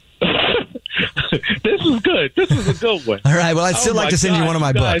 This is good. This is a good one. All right. Well, I'd still like to send you one of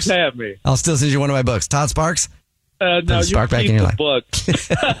my books. You guys have me. I'll still send you one of my books. Todd Sparks? No, spark you back keep in your the life. book.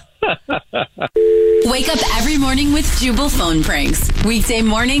 Wake up every morning with Jubal phone pranks. Weekday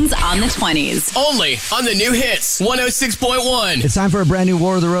mornings on the 20s. Only on the new hits 106.1. It's time for a brand new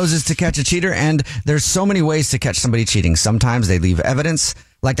War of the Roses to catch a cheater, and there's so many ways to catch somebody cheating. Sometimes they leave evidence.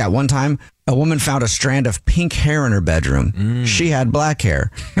 Like that one time, a woman found a strand of pink hair in her bedroom. She had black hair.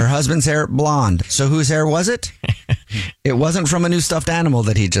 Her husband's hair, blonde. So whose hair was it? It wasn't from a new stuffed animal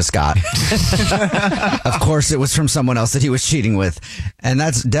that he just got. Of course, it was from someone else that he was cheating with. And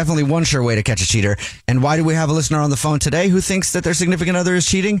that's definitely one sure way to catch a cheater. And why do we have a listener on the phone today who thinks that their significant other is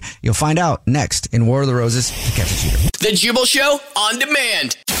cheating? You'll find out next in War of the Roses to catch a cheater. The Jubal Show on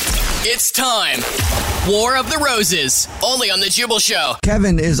demand. It's time. War of the Roses, only on The Jubal Show.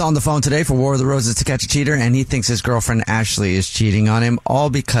 Kevin is on the phone today for War of the Roses to catch a cheater, and he thinks his girlfriend Ashley is cheating on him, all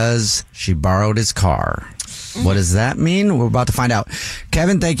because she borrowed his car. What does that mean? We're about to find out.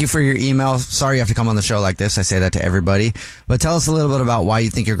 Kevin, thank you for your email. Sorry you have to come on the show like this. I say that to everybody. But tell us a little bit about why you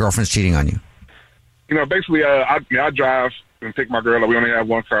think your girlfriend's cheating on you. You know, basically, I drive and pick my girl up. We only have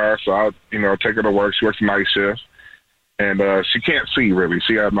one car, so I, take her to work. She works a night shift. And she can't see, really.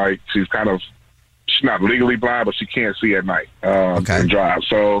 She's not legally blind, but she can't see at night and drive.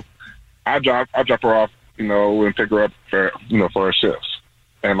 So I drop her off, and pick her up for her shifts.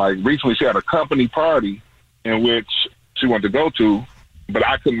 And, recently she had a company party in which she wanted to go to, but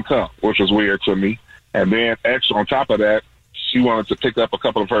I couldn't come, which was weird to me. And then extra on top of that, she wanted to pick up a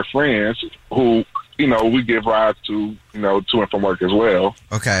couple of her friends who, we give rides to, to and from work as well.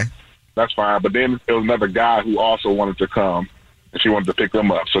 Okay. That's fine. But then there was another guy who also wanted to come, and she wanted to pick them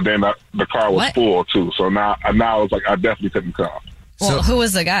up. So then the car was full, too. So now I was like, I definitely couldn't come. Well, who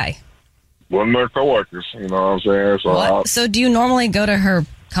was the guy? One of their coworkers, you know what I'm saying? So do you normally go to her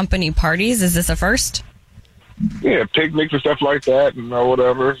company parties? Is this a first? Yeah, picnics and stuff like that,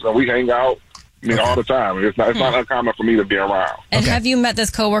 whatever. So we hang out, all the time. It's not uncommon for me to be around. And have you met this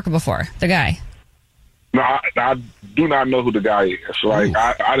coworker before, the guy? No, I do not know who the guy is.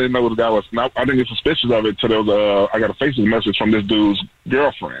 I didn't know who the guy was. I didn't get suspicious of it until there was I got a Facebook message from this dude's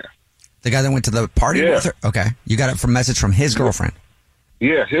girlfriend. The guy that went to the party with her? Okay. You got a message from his girlfriend?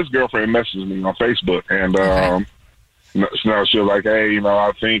 Yeah, his girlfriend messaged me on Facebook. And she was like, hey,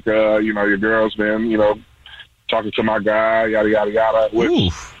 I think, your girl's been, talking to my guy, yada, yada, yada.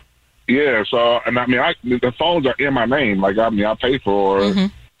 Which, yeah, so, and the phones are in my name. Like, I pay for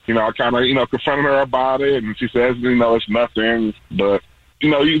it. I kind of, confronted her about it, and she says, it's nothing, but, you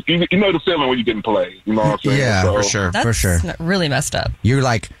know the feeling when you're getting played. You know what I'm saying? Yeah, so, for sure. For sure. Really messed up. You're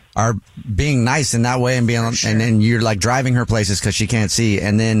like, are being nice in that way and being, and then you're like driving her places because she can't see,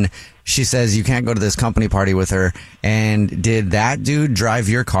 and then she says you can't go to this company party with her. And did that dude drive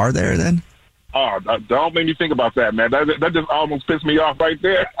your car there then? Oh, don't make me think about that, man. That just almost pissed me off right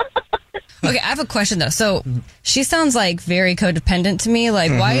there. Okay, I have a question though. So she sounds like very codependent to me.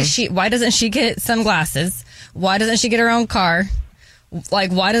 Like, why doesn't she get sunglasses? Why doesn't she get her own car?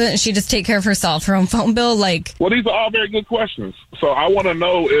 Like, why doesn't she just take care of herself, her own phone bill? Like, well, these are all very good questions. So I want to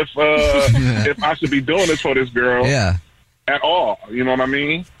know if if I should be doing this for this girl. Yeah. At all, you know what I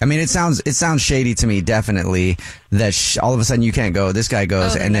mean? I mean, it sounds shady to me. Definitely that all of a sudden you can't go. This guy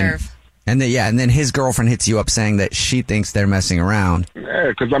goes, and then his girlfriend hits you up saying that she thinks they're messing around. Yeah,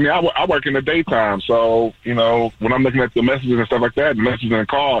 because I work in the daytime, so when I'm looking at the messages and stuff like that, the messages and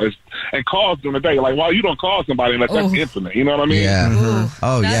calls during the day, like, well, you don't call somebody unless that's infinite. You know what I mean? Yeah.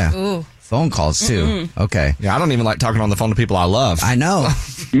 Oh yeah. Phone calls too. Okay. Yeah, I don't even like talking on the phone to people I love. I know.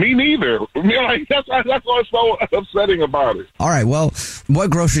 Me neither. That's what's so upsetting about it. All right. Well, what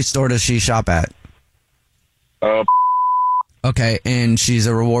grocery store does she shop at? Okay, and she's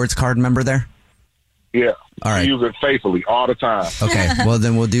a rewards card member there? Yeah. All right. I use it faithfully all the time. Okay, well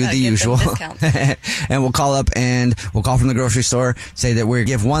then we'll do the usual. And we'll call up and we'll call from the grocery store, say that we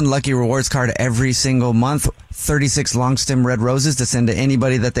give one lucky rewards card every single month, 36 long stem red roses to send to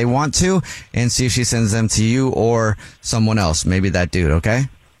anybody that they want to, and see if she sends them to you or someone else, maybe that dude, okay?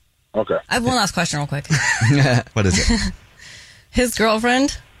 Okay. I have one last question real quick. What is it? His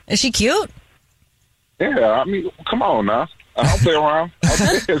girlfriend, is she cute? Yeah, I mean, come on now. I don't play around.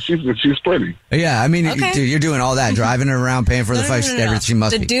 She's pretty. Yeah, I mean, dude, you're doing all that, driving her around, paying for the fight. She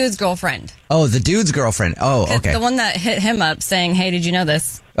must the be. The dude's girlfriend. Oh, the dude's girlfriend. Oh, okay. The one that hit him up saying, hey, did you know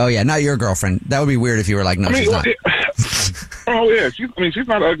this? Oh, yeah, not your girlfriend. That would be weird if you were like, no, she's not. Oh, yeah. She's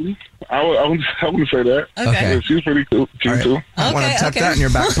not ugly. I wouldn't say that. Okay. Yeah, she's pretty cool, cute too. I want to tuck that in your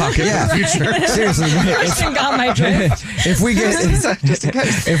back pocket yeah. for the future. Seriously. Got my drift. If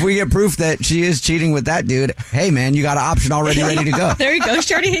we get proof that she is cheating with that dude, hey, man, you got an option already ready to go. There you go.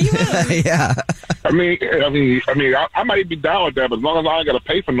 She already hit you up. Yeah. I might be down with that, but as long as I ain't got to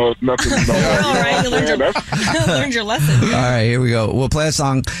pay for nothing. All right. You learned your lesson. All right, here we go. We'll play a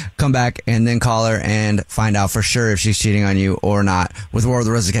song, come back, and then call her and find out for sure if she's cheating on you or not with War of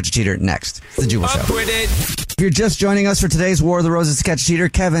the Roses Catch a Cheater next. It's the Jubal Show. If you're just joining us for today's War of the Roses Catch a Cheater,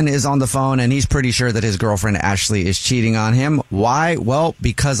 Kevin is on the phone and he's pretty sure that his girlfriend Ashley is cheating on him. Why? Well,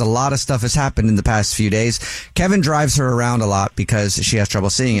 because a lot of stuff has happened in the past few days. Kevin drives her around a lot because she has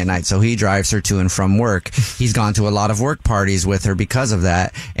trouble seeing at night, so he drives her to and from work. He's gone to a lot of work parties with her because of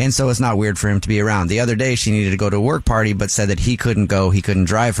that, and so it's not weird for him to be around. The other day, she needed to go to a work party, but said that he couldn't go, he couldn't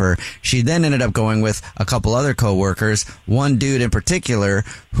drive her. She then ended up going with a couple other coworkers, one dude in particular,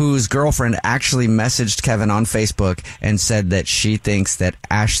 whose girlfriend actually messaged Kevin on Facebook and said that she thinks that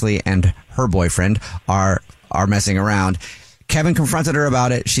Ashley and her boyfriend are messing around. Kevin confronted her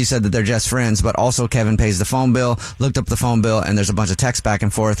about it. She said that they're just friends, but also Kevin pays the phone bill, looked up the phone bill, and there's a bunch of texts back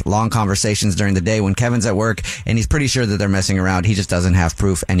and forth, long conversations during the day when Kevin's at work, and he's pretty sure that they're messing around. He just doesn't have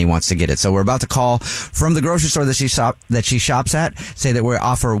proof, and he wants to get it. So we're about to call from the grocery store that she shops at, say that we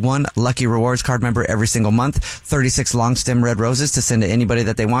offer one lucky rewards card member every single month, 36 long stem red roses to send to anybody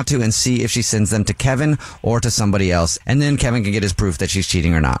that they want to, and see if she sends them to Kevin or to somebody else. And then Kevin can get his proof that she's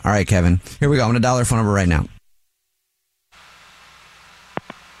cheating or not. All right, Kevin, here we go. I'm going to dial her phone number right now.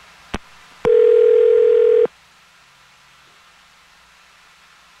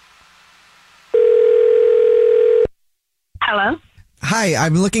 Hello? Hi,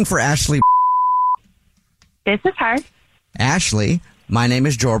 I'm looking for Ashley. This is her. Ashley, my name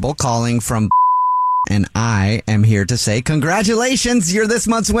is Jorbel, calling from and I am here to say congratulations, you're this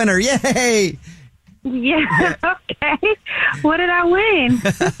month's winner. Yay! Yeah, okay. What did I win?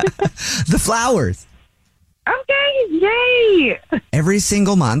 The flowers. Okay, yay! Every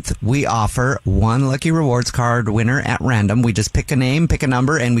single month, we offer one lucky rewards card winner at random. We just pick a name, pick a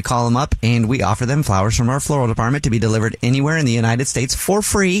number, and we call them up, and we offer them flowers from our floral department to be delivered anywhere in the United States for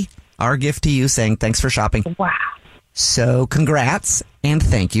free. Our gift to you saying thanks for shopping. Wow. So congrats, and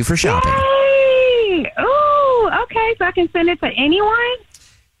thank you for shopping. Yay! Ooh, okay, so I can send it to anyone?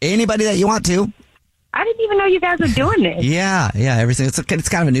 Anybody that you want to. I didn't even know you guys were doing this. Yeah, everything. It's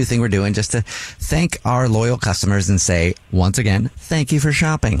kind of a new thing we're doing just to thank our loyal customers and say, once again, thank you for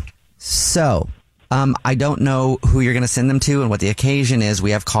shopping. So, I don't know who you're going to send them to and what the occasion is.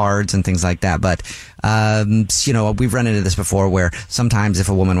 We have cards and things like that. But, we've run into this before where sometimes if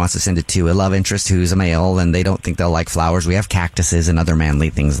a woman wants to send it to a love interest who's a male and they don't think they'll like flowers, we have cactuses and other manly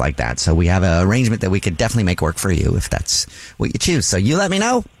things like that. So we have an arrangement that we could definitely make work for you if that's what you choose. So you let me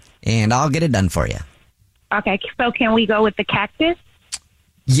know and I'll get it done for you. Okay, so can we go with the cactus?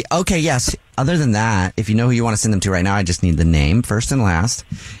 Yeah, okay, yes. Other than that, if you know who you want to send them to right now, I just need the name first and last.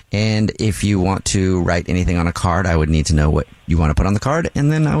 And if you want to write anything on a card, I would need to know what you want to put on the card.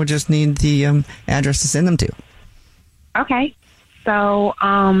 And then I would just need the address to send them to. Okay. So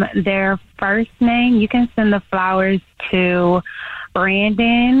their first name, you can send the flowers to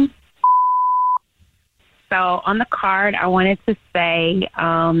Brandon. So on the card, I wanted to say,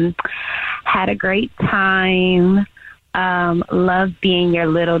 had a great time. Love being your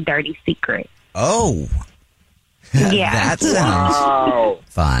little dirty secret. Oh. Yeah. That sounds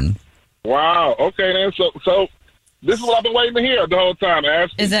fun. Wow. Okay, then. So this is what I've been waiting to hear the whole time, Ash.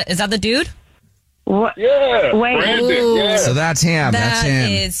 Is that the dude? What? Yeah. Wait. Brandon. Yeah. So that's him. That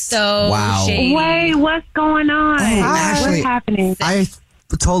is so shady. Wait, what's going on? Actually, what's happening? I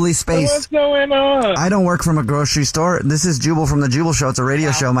totally spaced. What's going on? I don't work from a grocery store. This is Jubal from the Jubal Show. It's a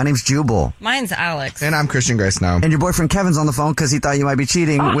radio show. My name's Jubal. Mine's Alex. And I'm Christian Gray Snow. And your boyfriend Kevin's on the phone because he thought you might be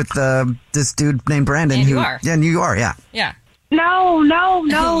cheating with this dude named Brandon. And you are. Yeah, and you are, yeah. Yeah. No,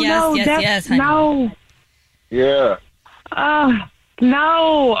 Yes, honey. no. Yeah.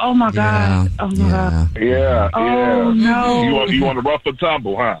 No. Oh my God. Oh my God. Yeah. Oh no. You want to rough and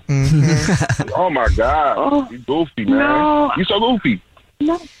tumble, huh? Oh my God. Oh, you goofy, man. no. You so goofy.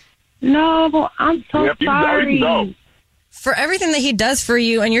 No, I'm so Yep, you sorry. know. For everything that he does for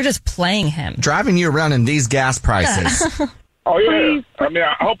you, and you're just playing him. Driving you around in these gas prices. Oh yeah. Please. I mean,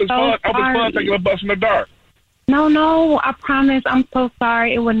 I hope it's So fun. I hope it's fun sorry. taking a bus in the dark. No, I promise. I'm so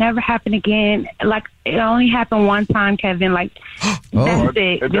sorry. It will never happen again. Like, it only happened one time, Kevin. Like, that's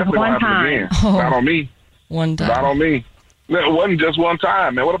it. Just definitely one won't happen time. again. Not on me. One time. Not on me. It wasn't just one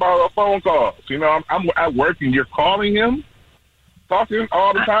time, man. What about phone calls? You know, I'm at work and you're calling him, talking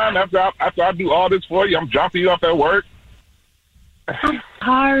all the time. After I do all this for you, I'm dropping you off at work. I'm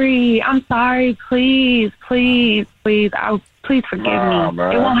sorry. Please. Please forgive me. Nah,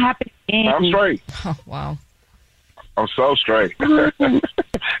 man. It won't happen again. I'm straight. Oh, wow. I'm so straight. Get your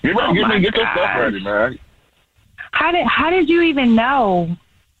stuff ready, man. How did you even know?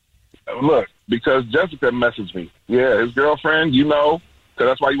 Look, because Jessica messaged me. Yeah, his girlfriend, you know, because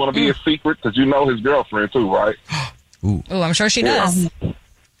that's why you want to be a secret, because you know his girlfriend too, right? Oh, I'm sure she does.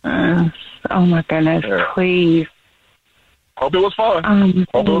 Oh my goodness, please. Hope it was fun.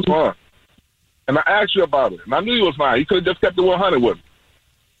 Hope it was fun. And I asked you about it, and I knew you was fine. You could have just kept it 100 with him.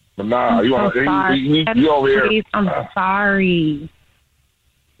 But nah, you over here. Please, I'm sorry.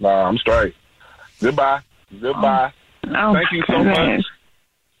 Nah, I'm straight. Goodbye. Oh, Thank you so much.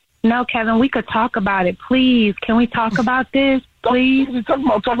 No, Kevin, we could talk about it. Please, can we talk about this, please?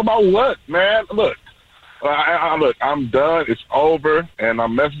 Talk about what, man? Look, I'm done. It's over, and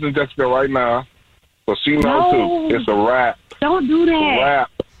I'm messaging Jessica right now, so she knows too. It's a wrap. Don't do that. It's a wrap.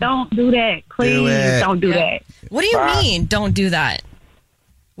 Don't do that. Please, don't do that. What do you mean, don't do that?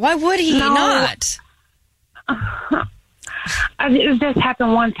 Why would he not? It just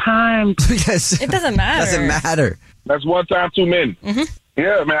happened one time. Because it doesn't matter. Doesn't matter. That's one time too many. Mm-hmm.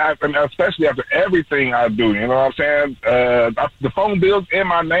 Yeah, man. Especially after everything I do. You know what I'm saying? The phone bill's in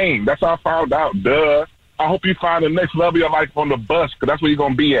my name. That's how I found out. Duh. I hope you find the next love of your life on the bus, because that's where you're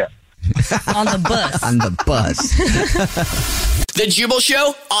going to be at. On the bus. On the bus. The Jubal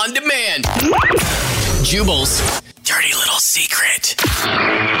Show on demand. Jubal's dirty little secret.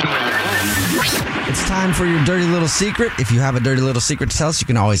 It's time for your dirty little secret. If you have a dirty little secret to tell us, you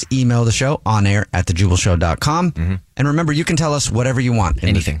can always email the show on air at thejubalshow.com. Mm-hmm. And remember, you can tell us whatever you want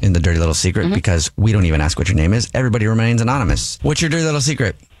in the dirty little secret, because we don't even ask what your name is. Everybody remains anonymous. What's your dirty little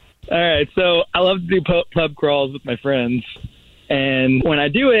secret? All right, so I love to do pub crawls with my friends. And when I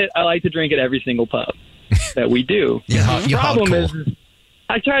do it, I like to drink at every single pub that we do. The problem is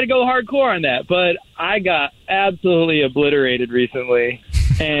I try to go hardcore on that, but I got absolutely obliterated recently,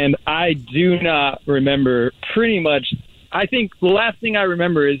 and I do not remember pretty much. I think the last thing I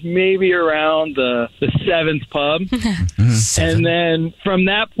remember is maybe around the seventh pub. And then from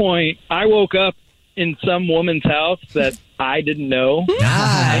that point, I woke up in some woman's house that I didn't know.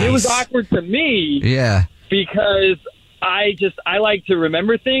 Nice. And it was awkward to me. Yeah. Because I like to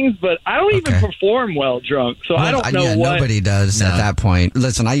remember things, but I don't even perform well drunk. So I don't know what. Nobody does at that point.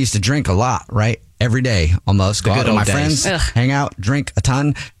 Listen, I used to drink a lot, right? Every day, almost. Go out with my friends, hang out, drink a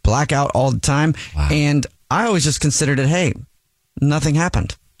ton, black out all the time. Wow. And I always just considered it, hey, nothing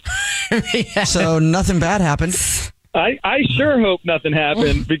happened. So nothing bad happened. I sure hope nothing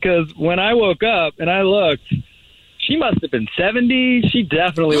happened because when I woke up and I looked, she must have been 70. She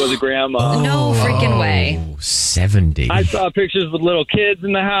definitely was a grandma. No freaking way. 70. I saw pictures with little kids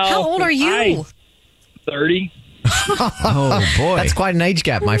in the house. How old are you? 30. Oh, boy. That's quite an age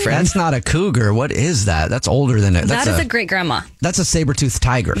gap, my friend. That's not a cougar. What is that? That's older than it. That is a great grandma. That's a saber-toothed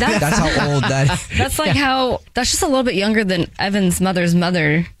tiger. That's how old that is. That's like that's just a little bit younger than Evan's mother's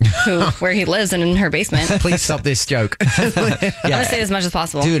mother, where he lives and in her basement. Please stop this joke. I'm going to say as much as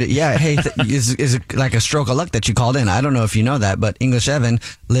possible. Dude, yeah, hey, is it like a stroke of luck that you called in? I don't know if you know that, but English Evan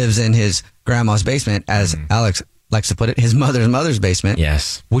lives in his grandma's basement, as Alex likes to put it, his mother's basement.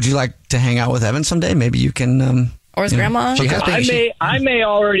 Yes. Would you like to hang out with Evan someday? Maybe you can... or his grandma? I may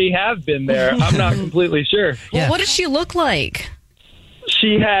already have been there. I'm not completely sure. Well, what did she look like?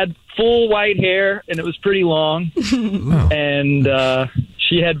 She had full white hair, and it was pretty long. And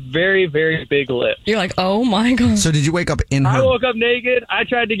she had very, very big lips. You're like, oh my God. So did you wake up in her... I woke up naked. I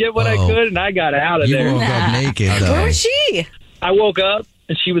tried to get what I could, and I got out of there. You woke up naked, though. Where was she? I woke up,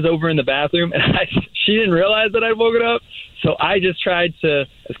 and she was over in the bathroom, and she didn't realize that I'd woken up. So I just tried to,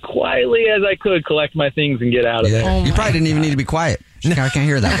 as quietly as I could, collect my things and get out of there. Oh, you probably didn't even need to be quiet. I can't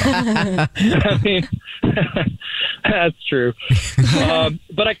hear that well. I mean, that's true.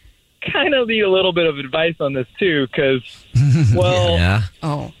 But I kind of need a little bit of advice on this, too, because,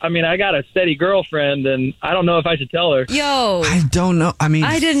 I mean, I got a steady girlfriend, and I don't know if I should tell her. Yo. I don't know. I mean...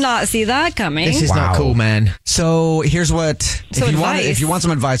 I did not see that coming. This is not cool, man. So here's what... If you want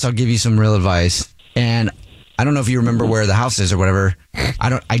some advice, I'll give you some real advice. And... I don't know if you remember where the house is or whatever.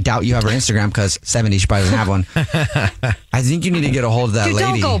 I doubt you have her Instagram because 70, she probably doesn't have one. I think you need to get a hold of that Dude,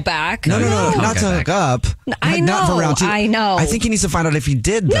 lady. don't go back. No, not to hook up. I know. Not for round 2. I know. I think he needs to find out if he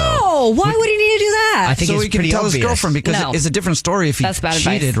did, though. No, why would he need to do that? I think so it's he can pretty tell obvious. his girlfriend because it's a different story if he That's bad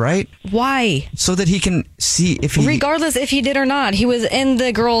cheated, advice. right? Why? So that he can see if he... Regardless if he did or not, he was in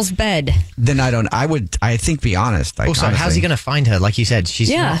the girl's bed. Then I think be honest. Like, Also, how's he going to find her? Like you said, she's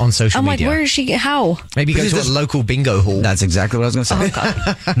not on social media. I'm like, where is she? How? Maybe go to a local bingo hall. That's exactly what I was going to say.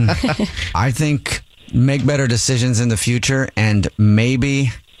 I think make better decisions in the future and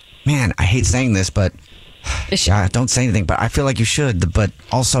maybe, man, I hate saying this, but don't say anything, but I feel like you should. But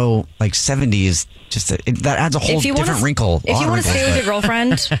also, like 70 is just, that adds a whole different wrinkle. If you want to stay with your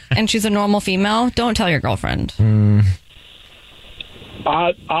girlfriend and she's a normal female, don't tell your girlfriend.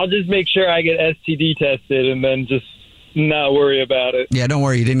 I'll just make sure I get STD tested and then just not worry about it. Yeah, don't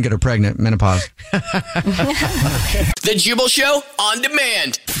worry. You didn't get her pregnant. Menopause. The Jubal Show on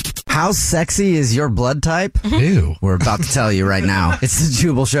demand. How sexy is your blood type? Ew. We're about to tell you right now. It's the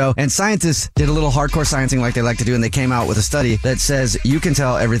Jubal Show. And scientists did a little hardcore sciencing like they like to do, and they came out with a study that says you can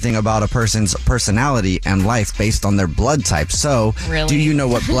tell everything about a person's personality and life based on their blood type. So, do you know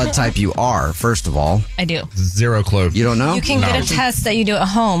what blood type you are, first of all? I do. Zero clue. You don't know? You can get a test that you do at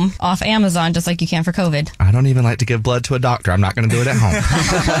home off Amazon, just like you can for COVID. I don't even like to give blood to a doctor. I'm not going to do it at home.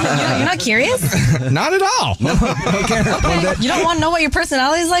 You're not curious? Not at all. No. Okay. You don't want to know what your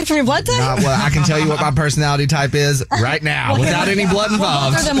personality is like from your blood type? Well, I can tell you what my personality type is right now without any blood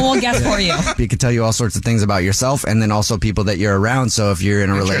involved. Then we'll guess for you. He can tell you all sorts of things about yourself and then also people that you're around. So if you're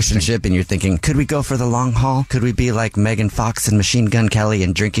in a relationship and you're thinking, could we go for the long haul? Could we be like Megan Fox and Machine Gun Kelly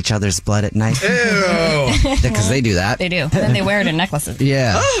and drink each other's blood at night? Ew. Because they do that. They do. And then they wear it in necklaces.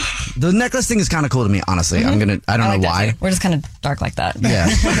 Yeah. The necklace thing is kind of cool to me, honestly. I don't know why. We're just kind of dark like that. Yeah.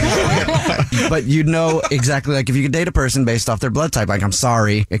 But you know exactly, like if you could date a person based off their blood type, like I'm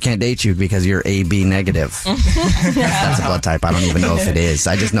sorry, I can't date you because you're AB negative. That's a blood type. I don't even know if it is.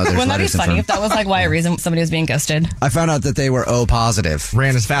 I just know there's Wouldn't that be letters in funny front. if that was like why a reason somebody was being ghosted? I found out that they were O positive.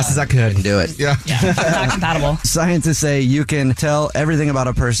 Ran as fast as I could. Couldn't do it. Yeah. Not compatible. Scientists say you can tell everything about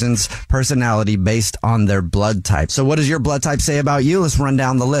a person's personality based on their blood type. So what does your blood type say about you? Let's run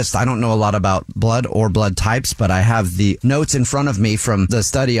down the list. I don't know a lot about blood or blood types, but I have the notes in front of me from the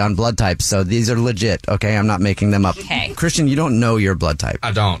study on blood types. So these are legit, okay? I'm not making them up. Okay. Christian, you don't know your blood type.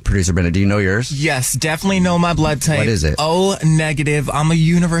 I don't. Producer Bennett, do you know yours? Yes, definitely know my blood type. What is it? O negative. I'm a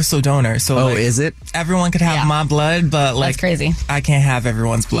universal donor. So is it? Everyone could have my blood, but That's crazy. I can't have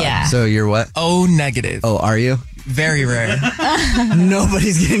everyone's blood. Yeah. So you're what? O negative. Oh, are you? Very rare.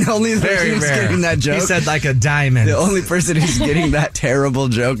 Nobody's getting, only the person Very who's rare. getting that joke. He said like a diamond. The only person who's getting that terrible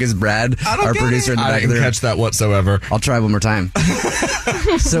joke is Brad, our producer in the I back of didn't the room. catch that whatsoever. I'll try one more time.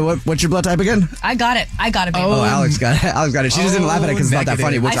 So what's your blood type again? I got it, baby. Oh, Alex got it. Alex got it. She just didn't laugh at it because it's not that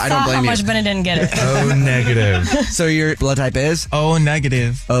funny, which I don't blame how you. much Bennett didn't get it. O negative. So your blood type is? O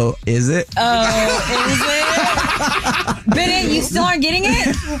negative. Oh, is it? Oh, is it? Bennett, you still aren't getting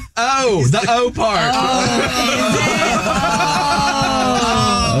it? Oh, the O part.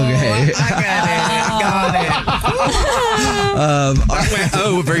 Okay. went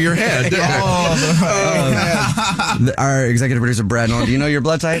over your head. Our executive producer, Brad Nolan, do you know your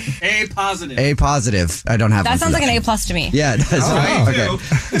blood type? A positive. A positive. I don't have That one sounds for like an A+ to me. Yeah, it does. Okay.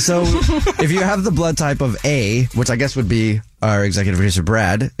 So if you have the blood type of A, which I guess would be our executive producer,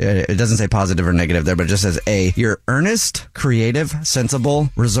 Brad, it doesn't say positive or negative there, but it just says A. You're earnest, creative, sensible,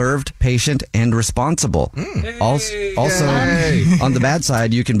 reserved, patient, and responsible. Also, on the bad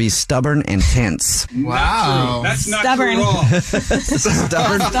side, you can be stubborn and tense. Wow. That's not Stubborn. true at all.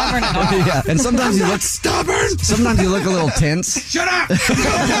 Stubborn. Not stubborn at all. Yeah. And sometimes you look stubborn. Sometimes you look a little tense. Shut up!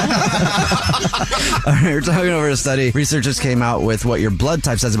 All right, we're talking over a study. Researchers came out with what your blood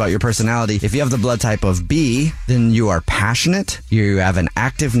type says about your personality. If you have the blood type of B, then you are passionate, you have an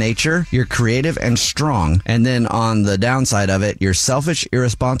active nature, you're creative and strong. And then on the downside of it, you're selfish,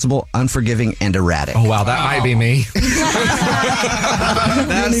 irresponsible, unforgiving, and erratic. Oh, wow, that might be me.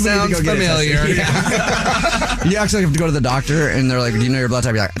 That sounds familiar. You actually have to go to the doctor, and they're like, do you know your blood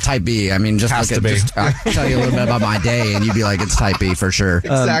type? You're like, type B. I mean, just Has look to at, be. just, I'll tell you a little bit about my day, and you'd be like, it's type B for sure.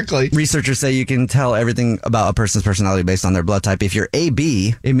 Exactly. Researchers say you can tell everything about a person's personality based on their blood type. If you're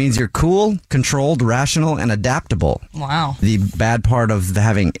AB, it means you're cool, controlled, rational, and adaptable. Wow. The bad part of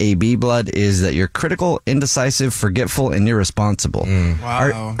having AB blood is that you're critical, indecisive, forgetful, and irresponsible.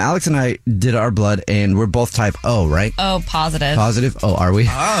 Wow. Alex and I did our blood, and we're both type O, right? Oh, positive. Positive? Oh, are we?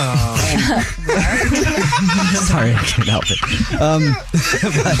 Oh. Sorry, I can't help it.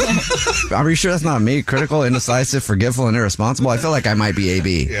 But are you sure that's not me? Critical, indecisive, forgetful, and irresponsible? I feel like I might be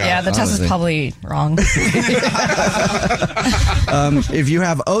AB. Yeah, the test is probably wrong. If you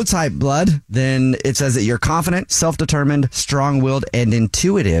have O-type blood, then it says that you're confident, self-determined, strong-willed, and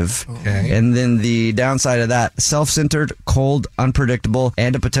intuitive. Okay. And then the downside of that, self-centered, cold, unpredictable,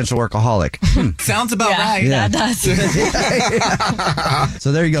 and a potential workaholic. Sounds about right. Yeah, that does.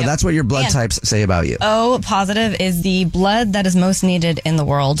 So there you go. That's what your blood And- types say about you. O positive is the blood that is most needed in the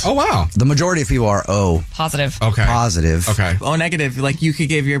world. Oh, wow. The majority of people are O Positive. Okay. positive. Okay. O negative, like you could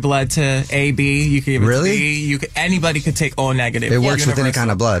give your blood to AB, you could give it Really? to B, anybody could take O negative. It works with any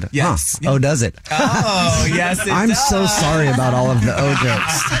kind of blood. Yes. Huh. Oh, does it? Oh, yes, it I'm does. so sorry about all of the O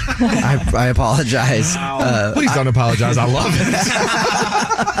jokes. I apologize. Please don't apologize. I love it.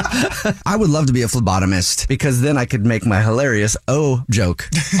 I would love to be a phlebotomist because then I could make my hilarious O joke.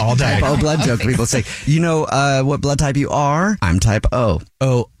 All day. Type O blood joke. People say, you know what blood type you are? I'm type O.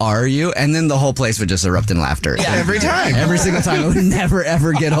 Oh, are you? And then the whole place would just erupt in laughter. Yeah. Every time. Every single time. It would never,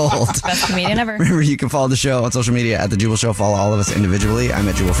 ever get old. Best comedian ever. Remember, you can follow the show on social media at The Jubal Show. Follow all of us individually. I'm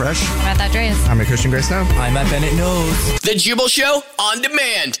at Jubal Fresh. I'm at that Dreas. I'm a Christian Grace now. I'm at Bennett Knows. The Jubal Show on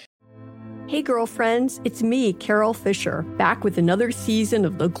demand. Hey, girlfriends, it's me, Carol Fisher, back with another season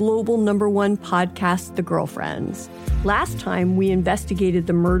of the global #1 podcast, The Girlfriends. Last time, we investigated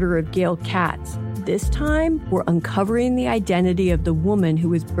the murder of Gail Katz. This time, we're uncovering the identity of the woman who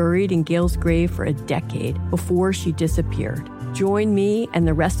was buried in Gail's grave for a decade before she disappeared. Join me and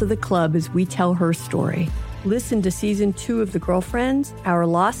the rest of the club as we tell her story. Listen to Season 2 of The Girlfriends, Our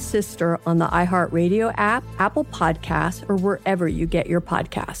Lost Sister on the iHeartRadio app, Apple Podcasts, or wherever you get your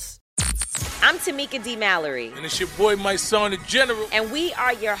podcasts. I'm Tamika D. Mallory. And it's your boy, my son, the General. And we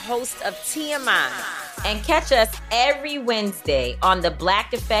are your hosts of TMI. And catch us every Wednesday on the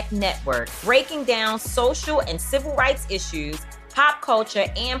Black Effect Network, breaking down social and civil rights issues, pop culture,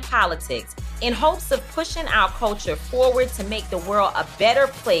 and politics in hopes of pushing our culture forward to make the world a better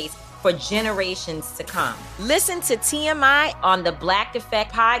place for generations to come. Listen to TMI on the Black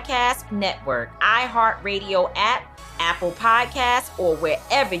Effect Podcast Network, iHeartRadio app, Apple Podcasts, or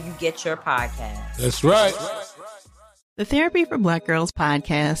wherever you get your podcasts. That's right. The Therapy for Black Girls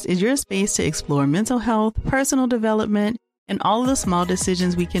podcast is your space to explore mental health, personal development, and all of the small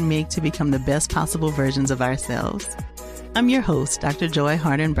decisions we can make to become the best possible versions of ourselves. I'm your host, Dr. Joy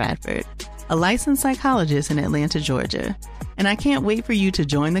Harden Bradford, a licensed psychologist in Atlanta, Georgia, and I can't wait for you to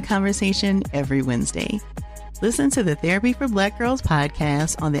join the conversation every Wednesday. Listen to the Therapy for Black Girls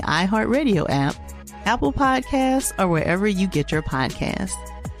podcast on the iHeartRadio app, Apple Podcasts, or wherever you get your podcasts.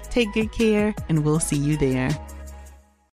 Take good care, and we'll see you there.